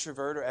you an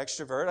introvert or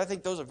extrovert? I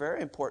think those are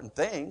very important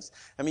things.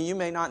 I mean, you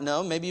may not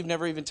know. Maybe you've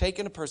never even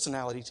taken a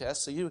personality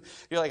test. So you're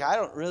like, I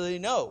don't really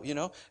know,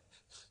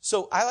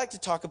 So I like to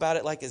talk about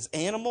it like as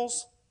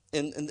animals.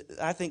 And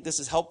I think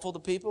this is helpful to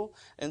people.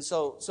 And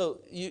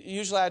so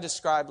usually I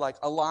describe like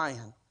a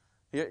lion.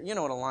 You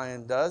know what a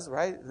lion does,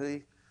 right?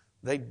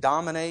 They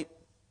dominate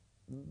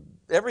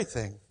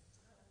everything.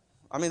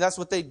 I mean, that's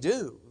what they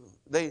do.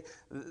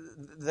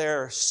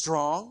 They're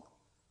strong.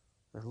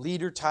 They're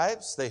leader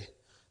types.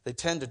 They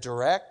tend to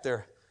direct. They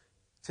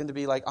tend to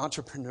be like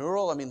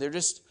entrepreneurial. I mean, they're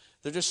just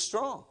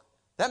strong.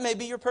 That may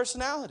be your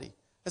personality.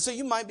 And so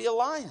you might be a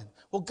lion.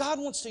 Well, God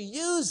wants to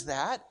use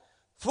that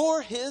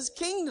for His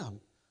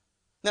kingdom.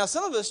 Now,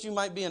 some of us, you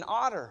might be an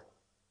otter.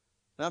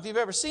 Now, if you've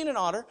ever seen an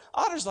otter,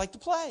 otters like to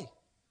play.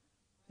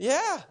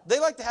 Yeah, they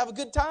like to have a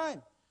good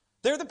time.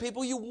 They're the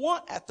people you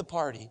want at the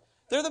party.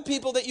 They're the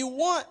people that you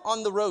want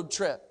on the road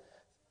trip.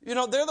 You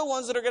know, they're the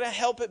ones that are going to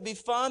help it be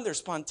fun. They're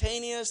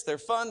spontaneous. They're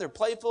fun. They're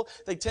playful.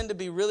 They tend to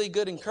be really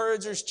good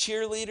encouragers,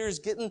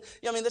 cheerleaders,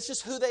 that's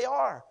just who they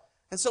are.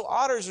 And so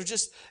otters are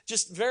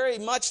just very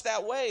much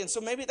that way. And so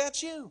maybe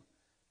that's you.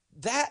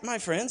 That, my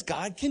friends,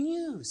 God can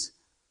use.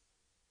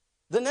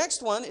 The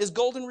next one is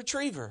golden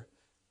retriever.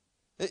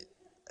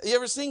 You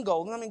ever seen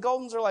golden? I mean,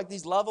 goldens are like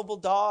these lovable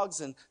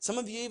dogs, and some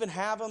of you even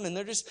have them, and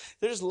they're just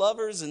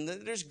lovers, and they're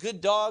just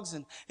good dogs,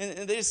 and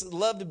they just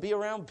love to be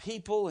around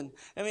people. And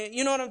I mean,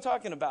 you know what I'm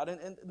talking about.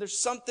 And there's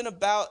something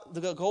about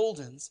the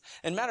goldens.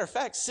 And matter of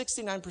fact,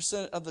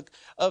 69%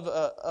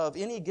 of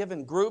any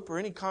given group or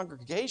any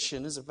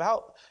congregation is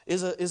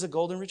a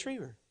golden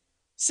retriever.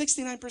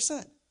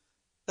 69%.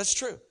 That's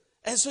true.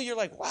 And so you're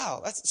like,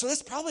 wow,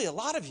 that's probably a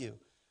lot of you.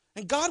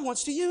 And God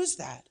wants to use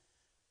that.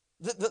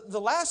 The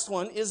last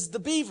one is the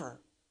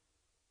beaver.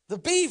 The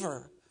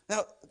beaver.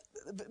 Now,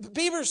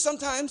 beavers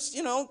sometimes,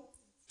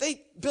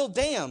 they build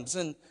dams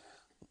and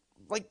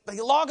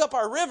they log up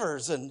our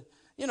rivers and,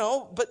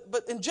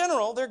 but in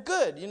general, they're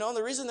good. And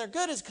the reason they're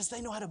good is because they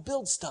know how to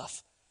build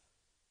stuff.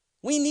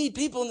 We need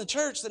people in the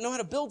church that know how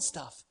to build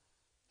stuff,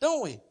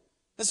 don't we?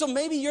 And so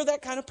maybe you're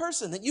that kind of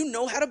person that you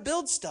know how to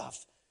build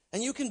stuff.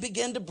 And you can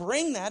begin to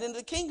bring that into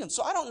the kingdom.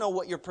 So I don't know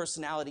what your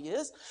personality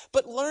is,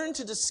 but learn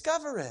to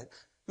discover it.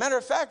 Matter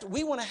of fact,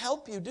 we want to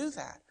help you do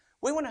that.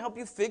 We want to help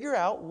you figure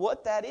out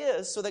what that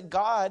is so that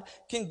God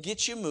can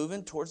get you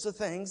moving towards the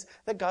things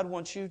that God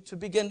wants you to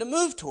begin to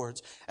move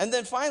towards. And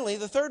then finally,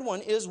 the third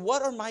one is,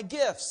 what are my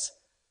gifts?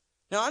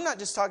 Now, I'm not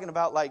just talking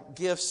about like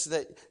gifts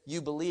that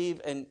you believe,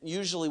 and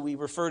usually we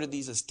refer to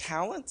these as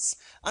talents.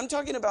 I'm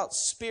talking about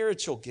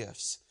spiritual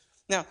gifts.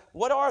 Now,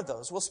 what are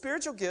those? Well,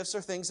 spiritual gifts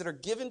are things that are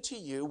given to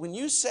you when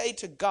you say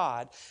to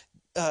God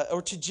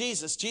or to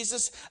Jesus,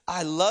 Jesus,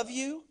 I love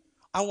you.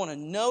 I want to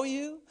know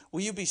you.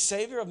 Will you be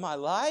Savior of my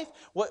life?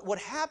 What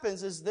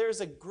happens is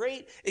there's a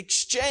great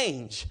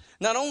exchange.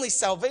 Not only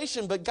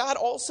salvation, but God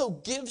also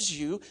gives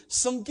you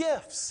some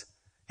gifts.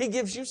 He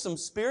gives you some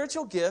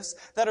spiritual gifts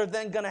that are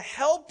then going to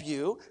help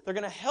you. They're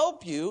going to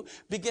help you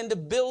begin to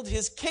build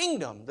His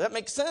kingdom. Does that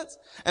make sense?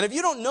 And if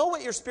you don't know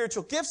what your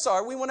spiritual gifts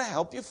are, we want to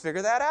help you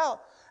figure that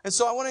out. And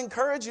so I want to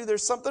encourage you,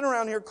 there's something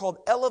around here called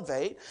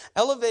Elevate.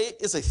 Elevate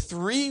is a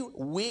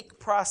 3-week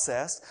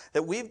process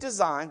that we've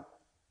designed.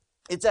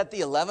 It's at the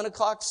 11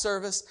 o'clock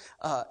service,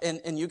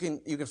 and you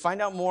can find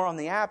out more on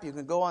the app. You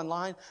can go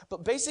online.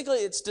 But basically,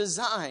 it's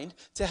designed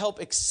to help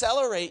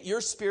accelerate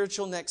your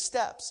spiritual next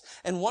steps.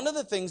 And one of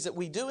the things that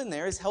we do in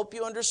there is help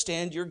you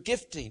understand your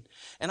gifting.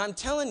 And I'm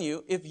telling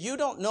you, if you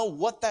don't know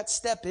what that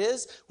step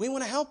is, we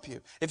want to help you.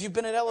 If you've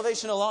been at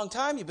Elevation a long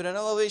time, you've been at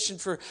Elevation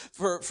for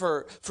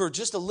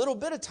just a little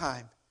bit of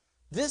time,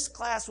 this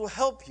class will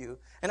help you.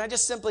 And I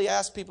just simply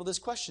ask people this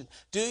question.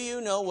 Do you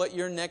know what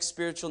your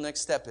spiritual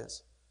next step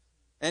is?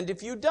 And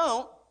if you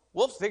don't,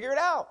 we'll figure it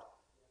out.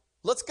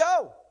 Let's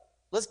go.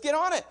 Let's get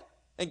on it.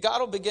 And God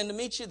will begin to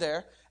meet you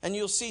there, and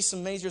you'll see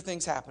some major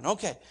things happen.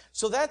 Okay,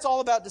 so that's all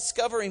about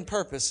discovering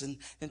purpose and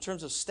in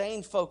terms of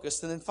staying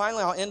focused. And then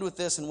finally, I'll end with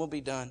this, and we'll be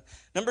done.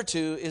 Number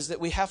 2 is that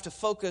we have to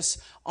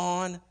focus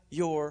on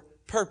your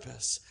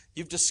purpose.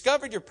 You've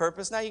discovered your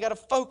purpose. Now you got to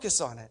focus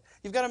on it.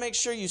 You've got to make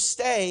sure you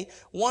stay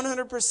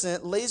 100%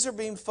 laser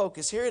beam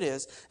focused. Here it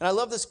is. And I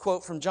love this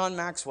quote from John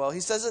Maxwell.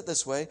 He says it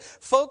this way: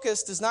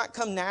 focus does not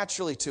come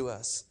naturally to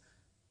us.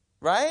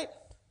 Right?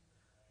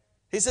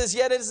 He says,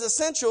 yet it is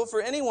essential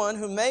for anyone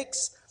who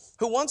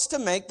wants to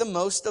make the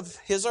most of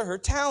his or her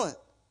talent.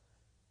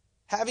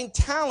 Having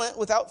talent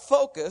without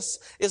focus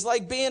is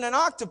like being an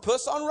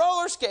octopus on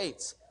roller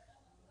skates.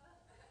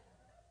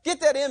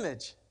 Get that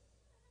image.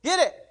 Get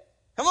it.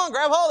 Come on,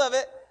 grab hold of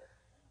it.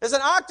 There's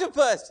an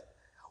octopus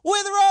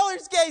with roller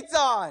skates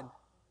on.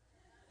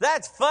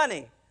 That's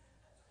funny.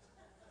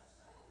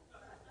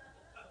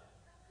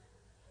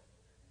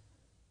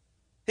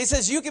 He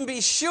says you can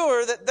be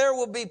sure that there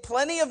will be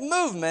plenty of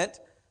movement,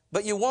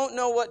 but you won't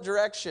know what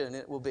direction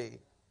it will be.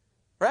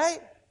 Right?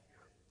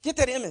 Get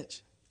that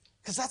image.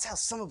 Because that's how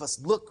some of us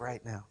look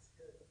right now.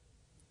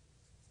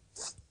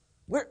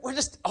 We're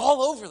just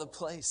all over the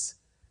place.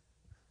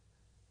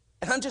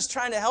 And I'm just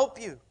trying to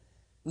help you.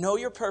 Know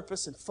your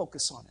purpose and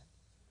focus on it.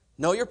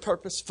 Know your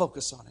purpose,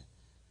 focus on it.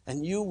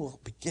 And you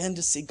will begin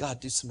to see God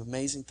do some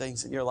amazing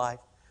things in your life.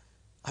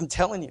 I'm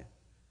telling you.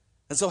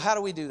 And so how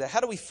do we do that?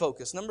 How do we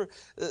focus?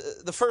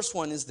 The first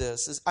one is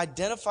this, is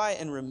identify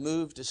and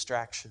remove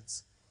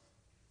distractions.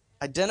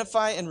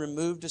 Identify and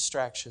remove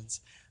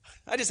distractions.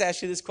 I just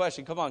asked you this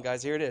question. Come on,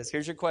 guys. Here it is.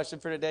 Here's your question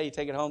for today. You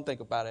take it home,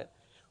 think about it.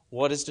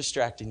 What is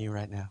distracting you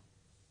right now?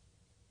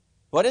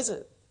 What is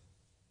it?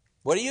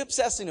 What are you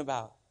obsessing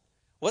about?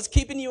 What's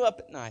keeping you up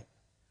at night?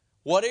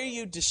 What are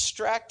you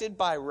distracted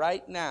by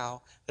right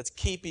now that's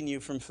keeping you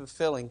from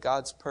fulfilling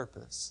God's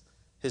purpose,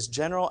 His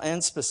general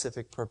and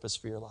specific purpose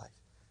for your life?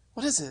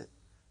 What is it?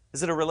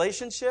 Is it a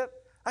relationship?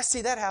 I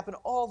see that happen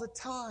all the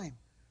time.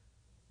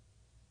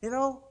 You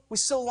know, we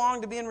so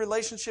long to be in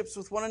relationships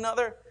with one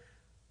another.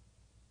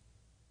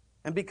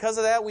 And because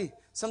of that, we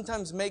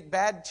sometimes make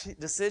bad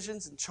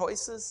decisions and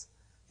choices,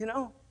 And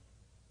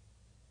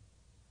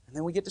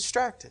then we get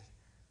distracted.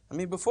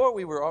 Before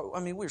we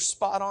were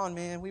spot on,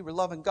 man. We were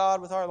loving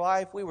God with our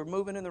life. We were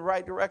moving in the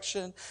right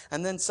direction.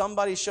 And then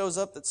somebody shows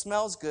up that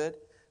smells good.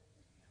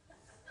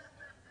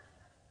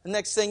 The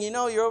next thing you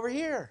know, you're over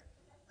here.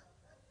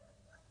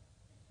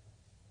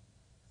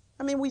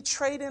 We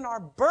trade in our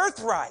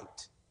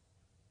birthright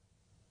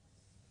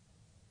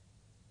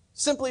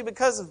simply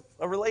because of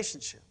a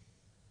relationship.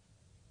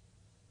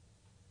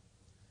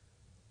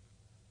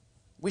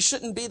 We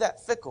shouldn't be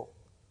that fickle.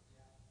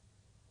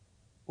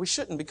 We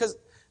shouldn't, because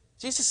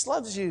Jesus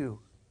loves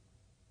you.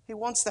 He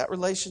wants that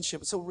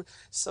relationship. So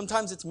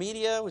sometimes it's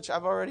media, which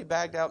I've already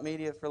bagged out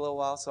media for a little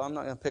while, so I'm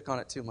not going to pick on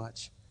it too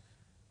much.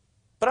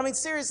 But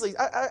seriously,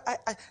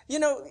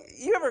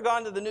 you ever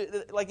gone to the new,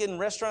 like in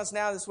restaurants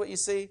now, this is what you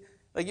see?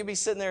 Like you'll be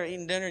sitting there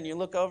eating dinner and you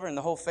look over and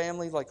the whole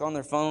family like on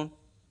their phone.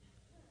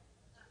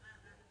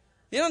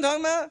 You know what I'm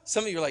talking about?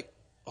 Some of you are like,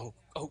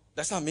 oh,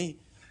 that's not me.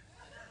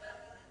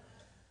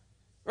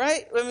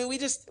 Right?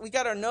 We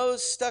got our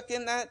nose stuck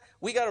in that.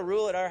 We got a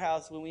rule at our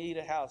house when we eat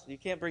at house. You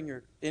can't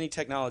bring any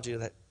technology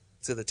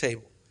to the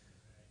table.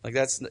 Like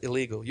that's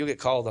illegal. You'll get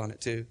called on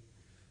it too.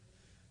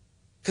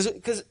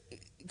 Because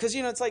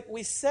it's like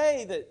we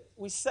say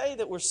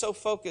that we're so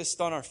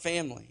focused on our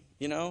family,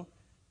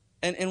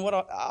 And what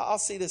I'll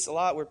see this a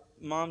lot where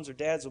moms or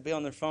dads will be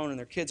on their phone and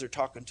their kids are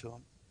talking to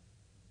them.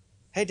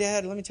 Hey,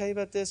 Dad, let me tell you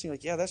about this. And you're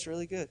like, yeah, that's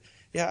really good.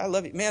 Yeah, I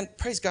love you. Man,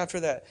 praise God for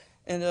that.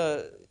 And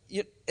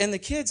the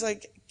kids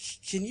like,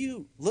 can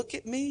you look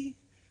at me?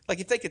 Like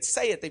if they could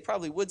say it, they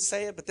probably would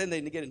say it, but then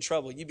they'd get in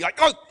trouble. You'd be like,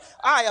 oh,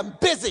 I am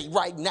busy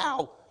right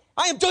now.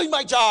 I am doing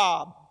my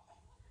job.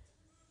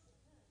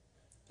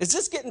 Is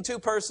this getting too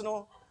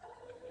personal?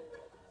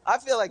 I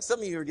feel like some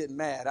of you are getting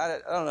mad. I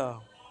don't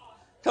know.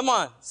 Come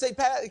on.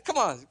 Come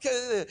on.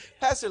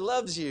 Pastor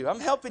loves you. I'm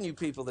helping you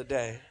people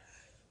today.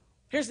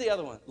 Here's the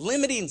other one.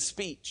 Limiting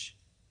speech.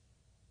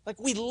 Like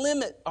we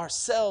limit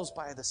ourselves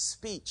by the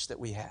speech that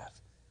we have.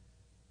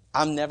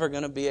 I'm never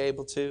going to be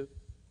able to.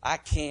 I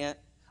can't.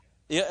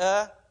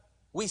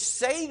 We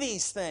say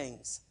these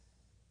things.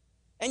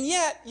 And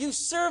yet you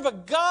serve a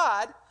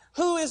God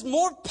who is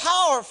more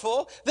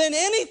powerful than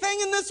anything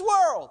in this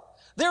world.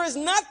 There is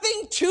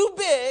nothing too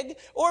big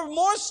or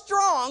more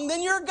strong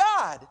than your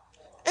God.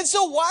 And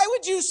so why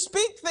would you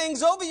speak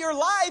things over your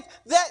life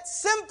that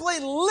simply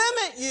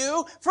limit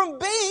you from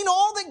being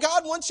all that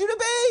God wants you to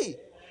be?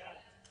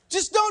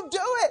 Just don't do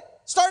it.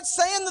 Start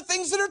saying the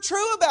things that are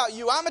true about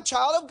you. I'm a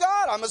child of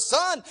God. I'm a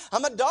son.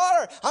 I'm a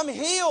daughter. I'm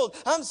healed.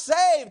 I'm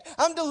saved.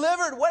 I'm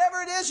delivered.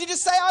 Whatever it is, you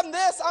just say, I'm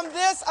this, I'm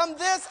this, I'm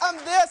this, I'm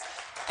this.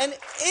 And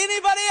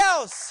anybody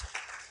else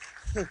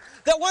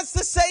that wants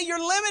to say you're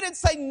limited,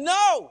 say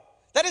no.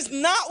 That is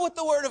not what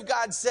the Word of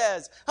God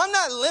says. I'm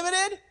not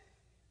limited.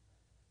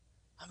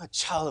 I'm a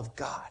child of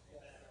God.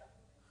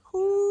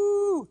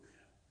 Woo.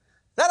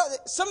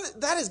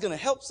 That is going to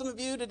help some of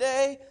you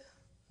today.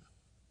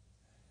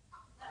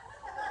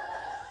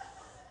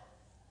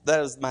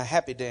 That is my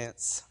happy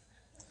dance.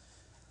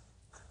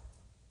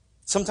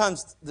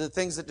 Sometimes the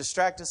things that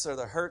distract us are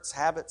the hurts,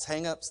 habits,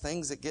 hang-ups,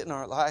 things that get in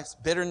our lives.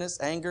 Bitterness,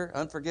 anger,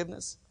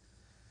 unforgiveness.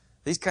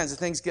 These kinds of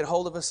things get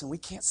hold of us and we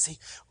can't see.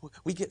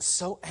 We get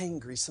so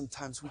angry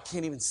sometimes we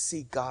can't even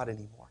see God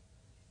anymore.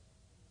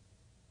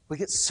 We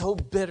get so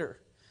bitter.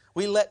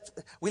 We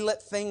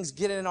let things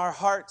get in our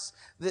hearts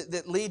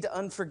that lead to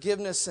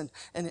unforgiveness and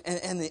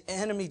the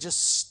enemy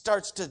just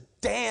starts to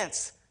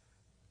dance.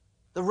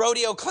 The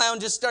rodeo clown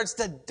just starts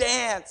to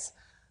dance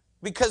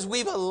because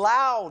we've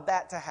allowed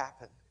that to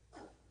happen.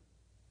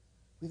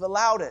 We've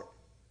allowed it.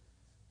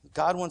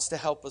 God wants to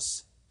help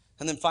us.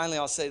 And then finally,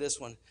 I'll say this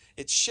one.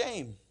 It's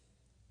shame.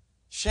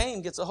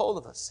 Shame gets a hold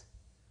of us.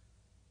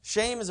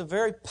 Shame is a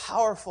very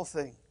powerful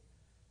thing,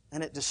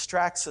 and it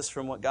distracts us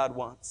from what God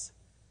wants.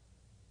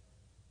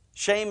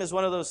 Shame is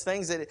one of those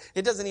things that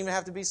it doesn't even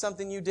have to be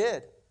something you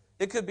did.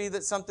 It could be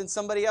that something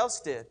somebody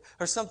else did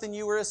or something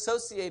you were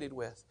associated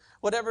with.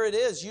 Whatever it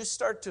is, you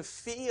start to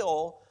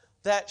feel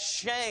that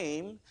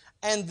shame,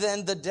 and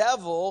then the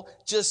devil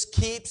just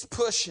keeps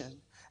pushing.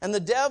 And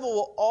the devil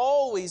will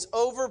always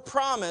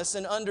overpromise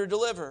and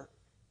underdeliver.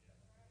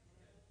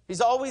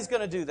 He's always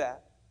going to do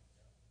that.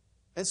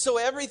 And so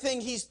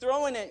everything he's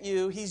throwing at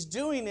you, he's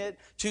doing it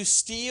to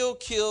steal,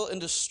 kill, and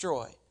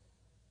destroy.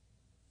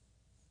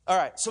 All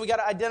right, so we got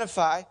to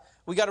identify,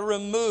 we got to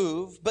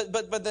remove,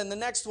 but then the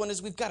next one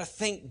is we've got to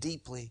think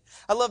deeply.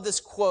 I love this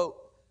quote.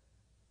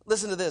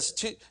 Listen to this.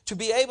 To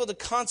be able to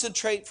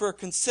concentrate for a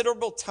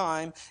considerable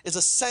time is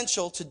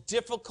essential to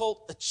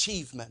difficult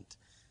achievement.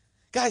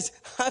 Guys,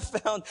 I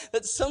found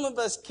that some of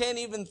us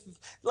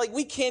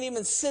we can't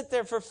even sit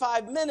there for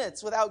 5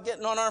 minutes without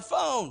getting on our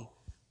phone.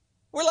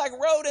 We're like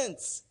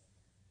rodents.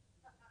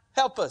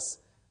 Help us.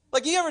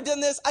 Like, you ever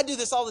done this? I do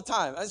this all the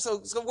time.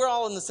 So we're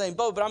all in the same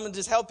boat, but I'm going to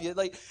just help you.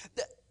 Like,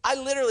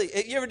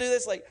 you ever do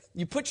this? Like,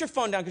 you put your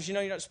phone down because you know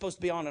you're not supposed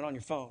to be on it on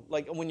your phone,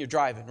 like when you're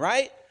driving,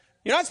 right?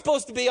 You're not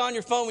supposed to be on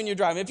your phone when you're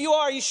driving. If you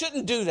are, you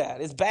shouldn't do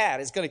that. It's bad.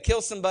 It's going to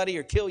kill somebody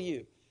or kill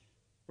you.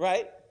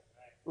 Right?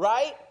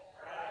 Right?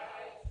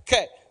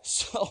 Okay,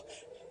 so,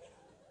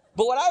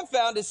 but what I've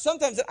found is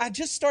sometimes I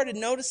just started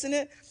noticing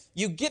it.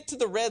 You get to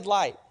the red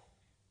light,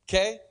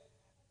 okay?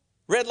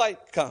 Red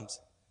light comes.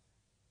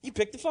 You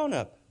pick the phone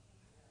up.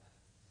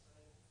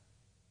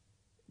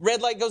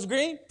 Red light goes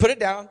green, put it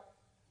down.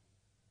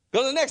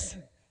 Go to the next.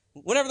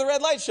 Whenever the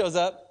red light shows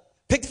up,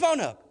 pick the phone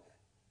up.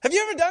 Have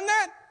you ever done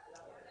that?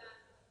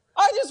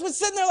 I just was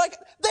sitting there like,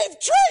 they've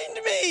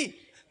trained me.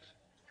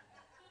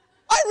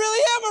 I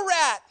really am a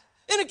rat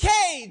in a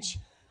cage.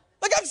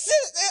 Like I'm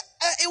sitting,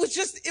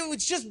 it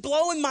was just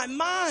blowing my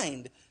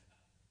mind.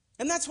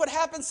 And that's what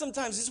happens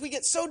sometimes is we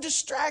get so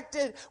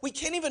distracted, we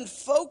can't even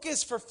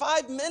focus for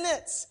 5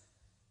 minutes.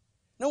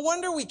 No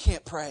wonder we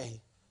can't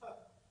pray.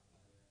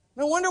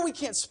 No wonder we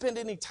can't spend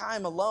any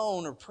time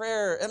alone or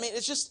prayer. I mean,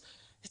 it's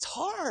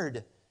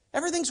hard.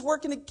 Everything's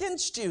working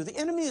against you. The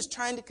enemy is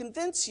trying to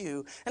convince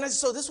you. And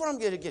so this is what I'm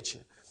going to get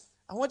you.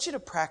 I want you to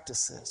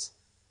practice this.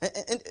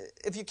 And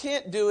if you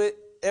can't do it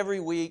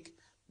every week,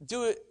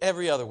 do it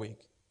every other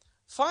week.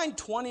 Find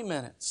 20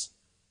 minutes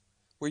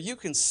where you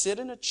can sit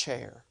in a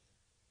chair,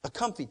 a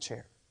comfy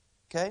chair,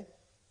 okay?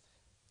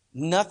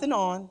 Nothing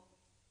on,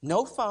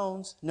 no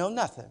phones, no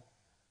nothing.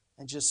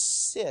 And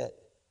just sit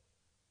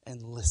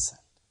and listen.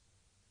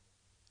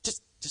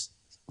 Just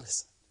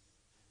listen.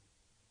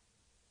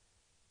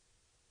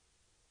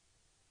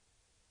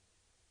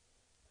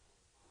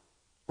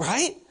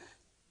 Right?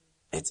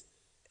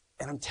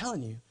 And I'm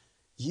telling you,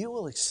 you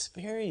will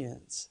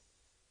experience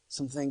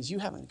some things you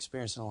haven't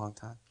experienced in a long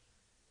time.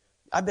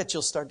 I bet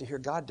you'll start to hear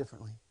God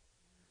differently.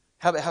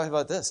 How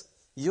about this?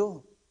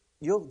 You'll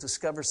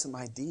discover some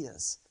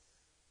ideas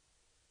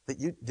that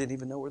you didn't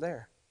even know were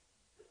there.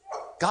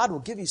 God will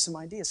give you some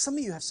ideas. Some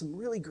of you have some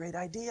really great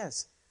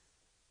ideas,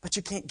 but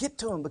you can't get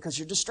to them because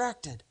you're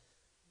distracted.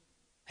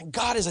 And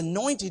God has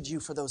anointed you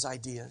for those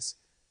ideas.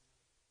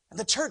 And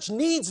the church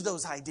needs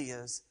those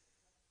ideas.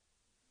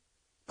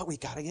 But we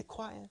got to get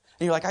quiet. And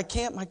you're like, I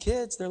can't, my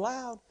kids, they're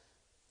loud.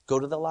 Go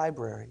to the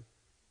library.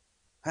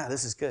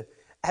 This is good.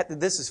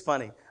 This is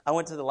funny. I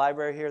went to the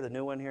library here, the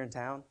new one here in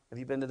town. Have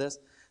you been to this?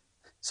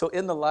 So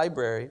in the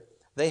library,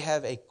 they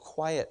have a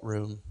quiet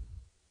room.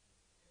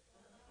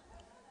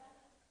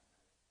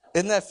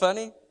 Isn't that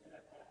funny?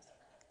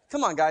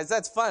 Come on, guys,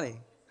 that's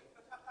funny.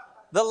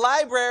 The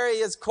library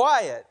is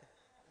quiet,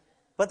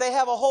 but they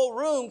have a whole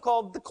room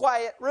called the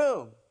quiet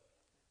room.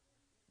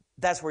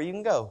 That's where you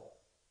can go.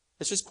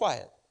 It's just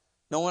quiet.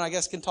 No one, I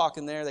guess, can talk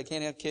in there. They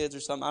can't have kids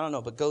or something. I don't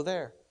know, but go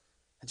there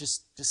and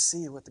just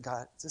see what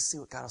God will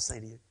say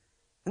to you.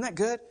 Isn't that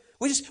good?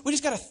 We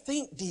just got to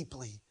think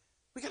deeply.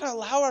 We got to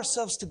allow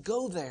ourselves to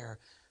go there.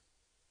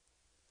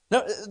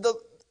 Now,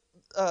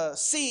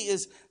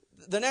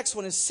 the next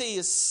one is C,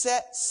 is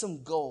set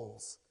some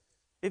goals.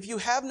 If you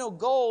have no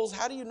goals,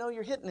 how do you know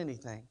you're hitting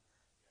anything?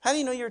 How do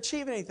you know you're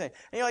achieving anything?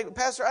 And you're like,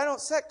 Pastor, I don't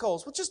set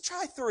goals. Well, just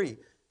try 3.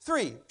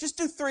 3. Just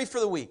do 3 for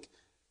the week.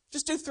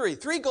 Just do 3.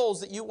 3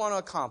 goals that you want to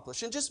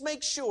accomplish. And just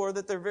make sure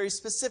that they're very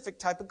specific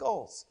type of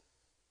goals.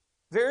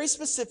 Very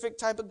specific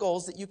type of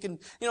goals that you can,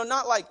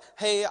 not like,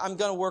 hey, I'm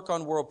going to work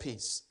on world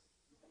peace.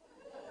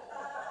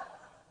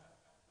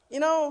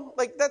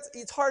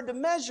 It's hard to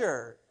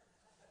measure.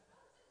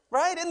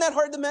 Right? Isn't that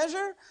hard to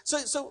measure?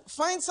 So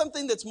find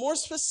something that's more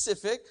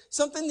specific,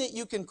 something that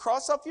you can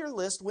cross off your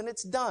list when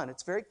it's done.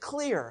 It's very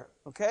clear,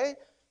 okay?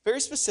 Very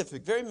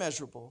specific, very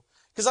measurable.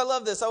 Because I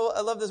love this. I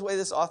love this way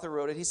this author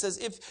wrote it. He says,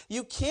 if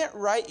you can't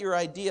write your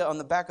idea on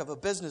the back of a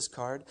business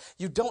card,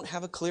 you don't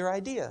have a clear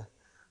idea.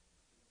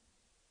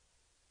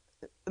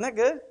 Isn't that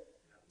good?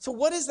 So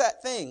what is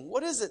that thing?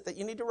 What is it that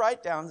you need to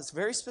write down that's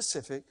very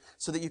specific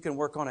so that you can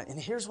work on it? And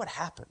here's what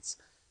happens.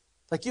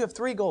 Like you have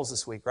 3 goals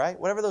this week, right?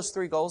 Whatever those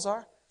 3 goals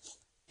are.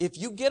 If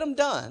you get them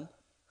done,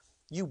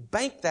 you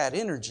bank that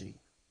energy.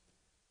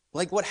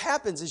 Like what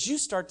happens is you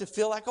start to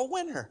feel like a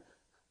winner.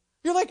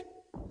 You're like,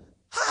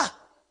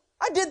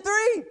 I did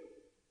 3.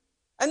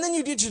 And then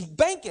you just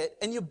bank it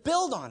and you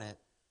build on it.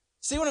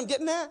 See what I'm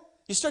getting at?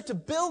 You start to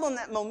build on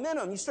that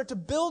momentum. You start to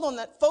build on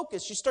that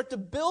focus. You start to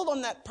build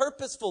on that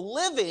purposeful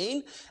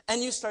living,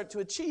 and you start to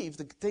achieve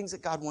the things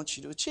that God wants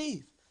you to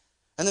achieve.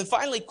 And then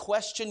finally,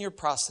 question your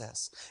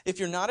process. If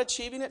you're not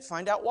achieving it,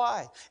 find out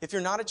why. If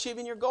you're not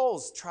achieving your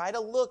goals, try to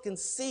look and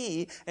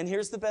see. And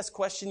here's the best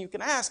question you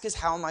can ask is,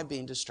 how am I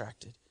being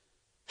distracted?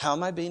 How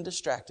am I being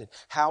distracted?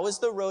 How is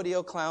the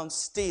rodeo clown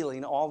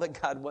stealing all that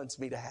God wants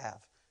me to have?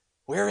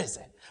 Where is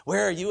it?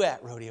 Where are you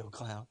at, rodeo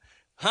clown?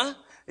 Huh?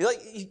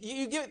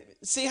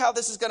 See how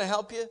this is going to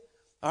help you?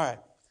 All right.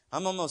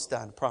 I'm almost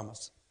done, I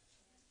promise.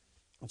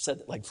 I've said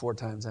it like 4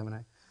 times, haven't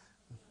I?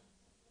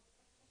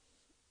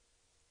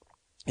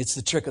 It's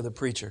the trick of the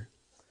preacher.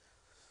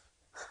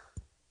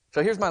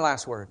 So here's my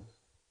last word.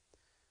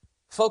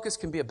 Focus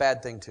can be a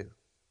bad thing too.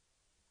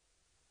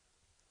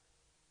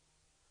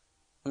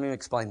 Let me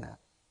explain that.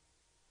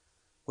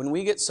 When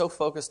we get so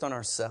focused on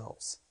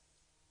ourselves,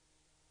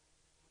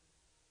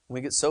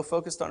 we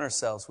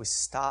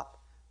stop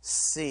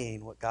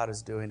seeing what God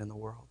is doing in the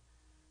world.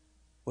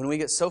 When we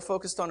get so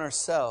focused on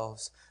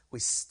ourselves, we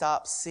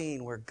stop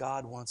seeing where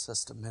God wants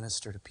us to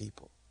minister to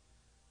people.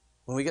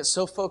 When we get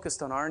so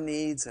focused on our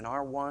needs and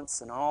our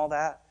wants and all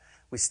that,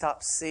 we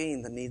stop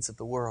seeing the needs of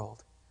the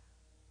world.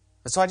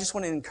 And so I just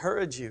want to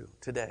encourage you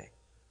today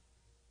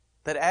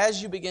that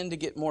as you begin to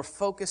get more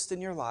focused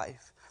in your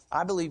life,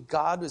 I believe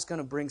God is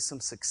going to bring some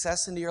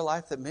success into your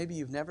life that maybe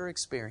you've never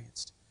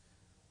experienced.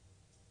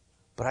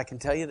 But I can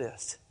tell you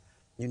this,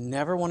 you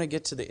never want to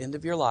get to the end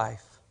of your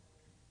life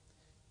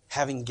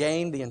having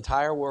gained the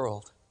entire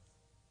world,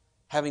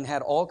 having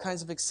had all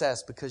kinds of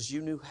success because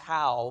you knew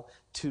how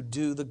to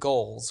do the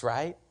goals,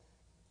 right?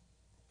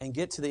 And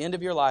get to the end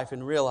of your life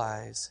and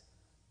realize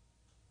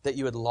that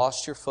you had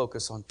lost your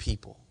focus on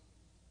people,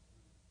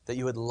 that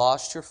you had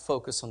lost your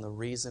focus on the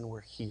reason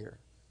we're here.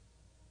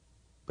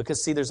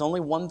 Because, see, there's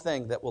only one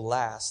thing that will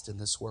last in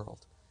this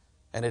world,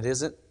 and it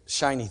isn't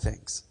shiny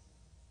things.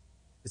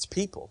 It's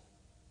people.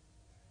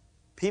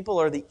 People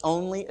are the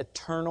only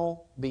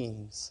eternal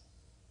beings.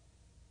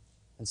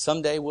 And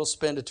someday we'll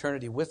spend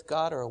eternity with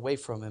God or away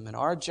from Him. And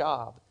our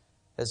job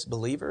as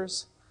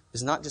believers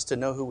is not just to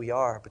know who we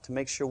are, but to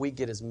make sure we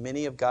get as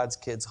many of God's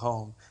kids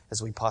home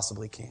as we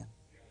possibly can.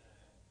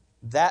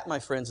 That, my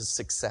friends, is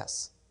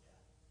success.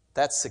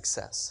 That's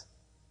success.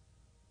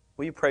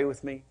 Will you pray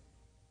with me?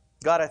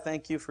 God, I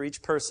thank You for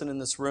each person in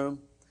this room.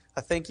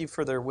 I thank You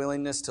for their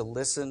willingness to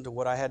listen to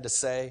what I had to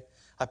say.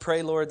 I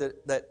pray, Lord,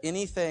 that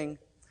anything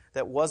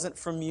that wasn't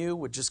from You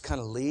would just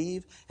kind of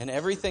leave, and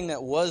everything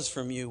that was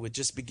from You would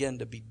just begin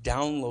to be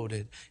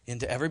downloaded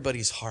into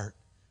everybody's heart.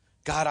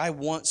 God, I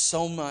want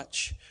so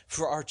much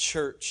for our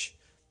church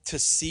to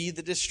see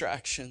the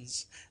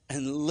distractions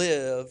and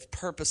live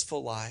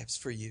purposeful lives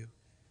for You.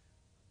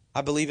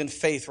 I believe in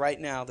faith right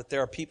now that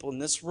there are people in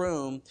this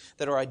room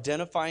that are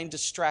identifying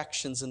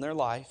distractions in their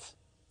life.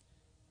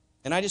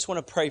 And I just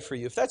want to pray for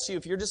you. If that's you,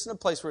 if you're just in a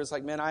place where it's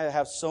like, man, I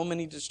have so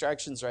many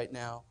distractions right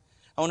now,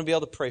 I want to be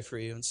able to pray for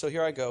you. And so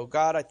here I go.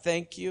 God, I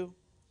thank You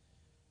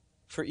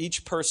for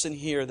each person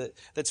here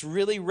that's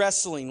really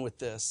wrestling with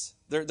this.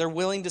 They're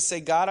willing to say,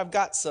 God, I've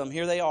got some.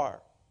 Here they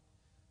are.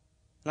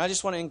 And I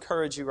just want to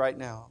encourage you right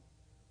now.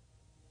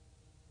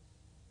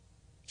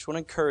 I just want to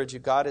encourage you.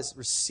 God is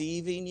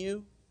receiving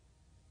you.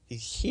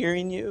 He's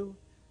hearing you.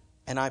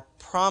 And I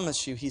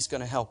promise you, He's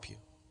going to help you.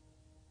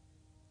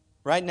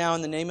 Right now,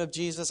 in the name of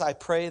Jesus, I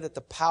pray that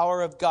the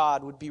power of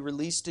God would be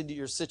released into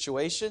your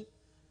situation,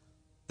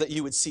 that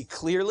you would see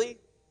clearly,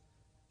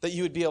 that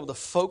you would be able to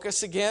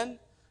focus again,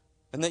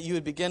 and that you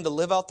would begin to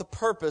live out the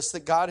purpose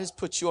that God has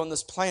put you on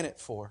this planet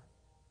for.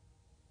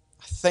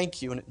 I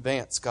thank You in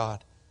advance,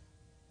 God,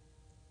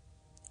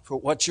 for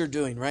what You're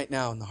doing right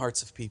now in the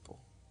hearts of people.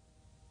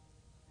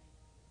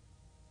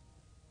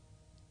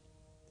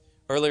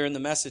 Earlier in the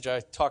message, I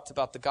talked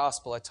about the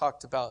gospel. I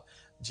talked about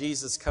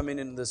Jesus coming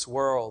into this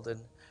world and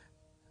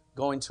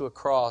going to a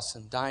cross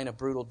and dying a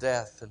brutal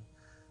death and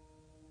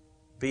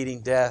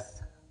beating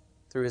death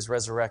through His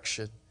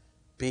resurrection,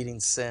 beating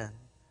sin,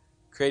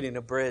 creating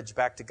a bridge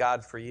back to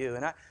God for you.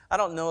 And I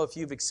don't know if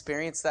you've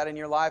experienced that in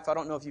your life. I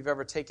don't know if you've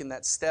ever taken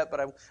that step,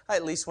 but I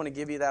at least want to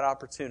give you that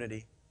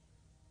opportunity.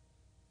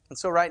 And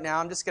so right now,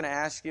 I'm just going to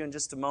ask you in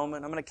just a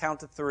moment. I'm going to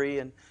count to 3,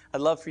 and I'd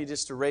love for you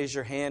just to raise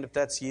your hand if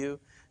that's you.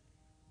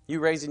 You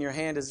raising your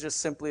hand is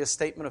just simply a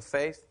statement of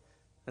faith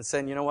and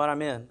saying, you know what,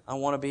 I'm in. I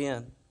want to be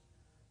in.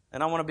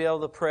 And I want to be able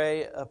to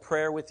pray a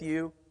prayer with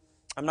you.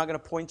 I'm not going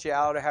to point you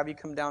out or have you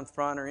come down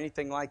front or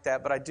anything like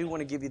that, but I do want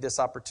to give you this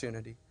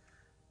opportunity.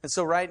 And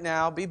so right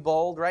now, be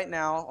bold. Right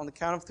now, on the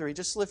count of 3,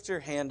 just lift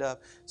your hand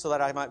up so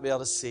that I might be able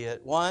to see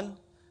it. 1,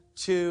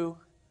 2,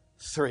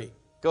 3.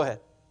 Go ahead.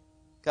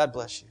 God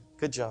bless you.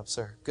 Good job,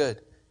 sir.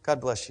 Good.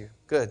 God bless you.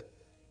 Good.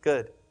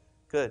 Good.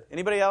 Good.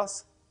 Anybody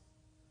else?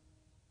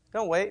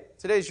 Don't wait.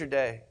 Today's your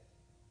day.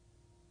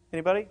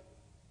 Anybody?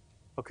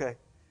 Okay.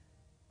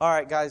 All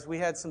right, guys, we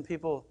had some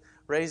people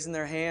raising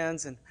their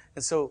hands. And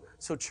so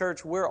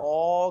church, we're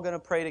all going to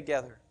pray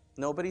together.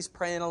 Nobody's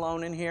praying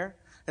alone in here.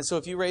 And so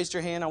if you raised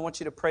your hand, I want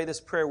you to pray this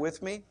prayer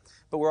with me.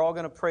 But we're all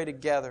going to pray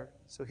together.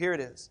 So here it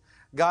is.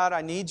 God,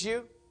 I need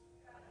You.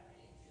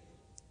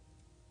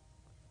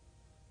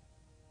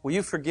 Will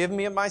You forgive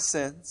me of my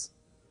sins?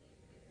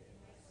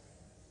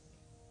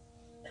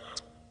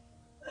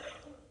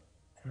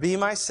 Be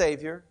my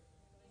Savior.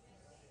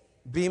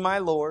 Be my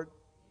Lord.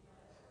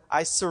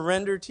 I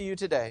surrender to You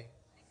today.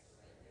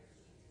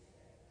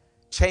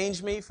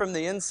 Change me from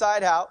the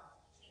inside out.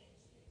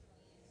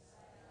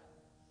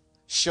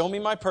 Show me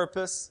my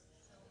purpose.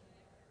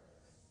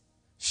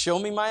 Show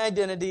me my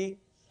identity.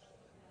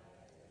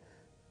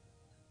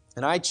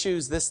 And I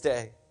choose this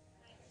day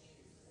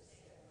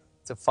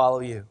to follow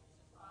You.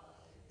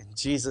 In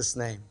Jesus'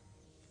 name.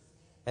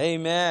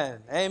 Amen.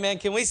 Amen.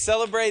 Can we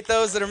celebrate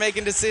those that are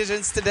making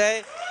decisions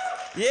today?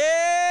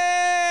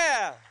 Yeah!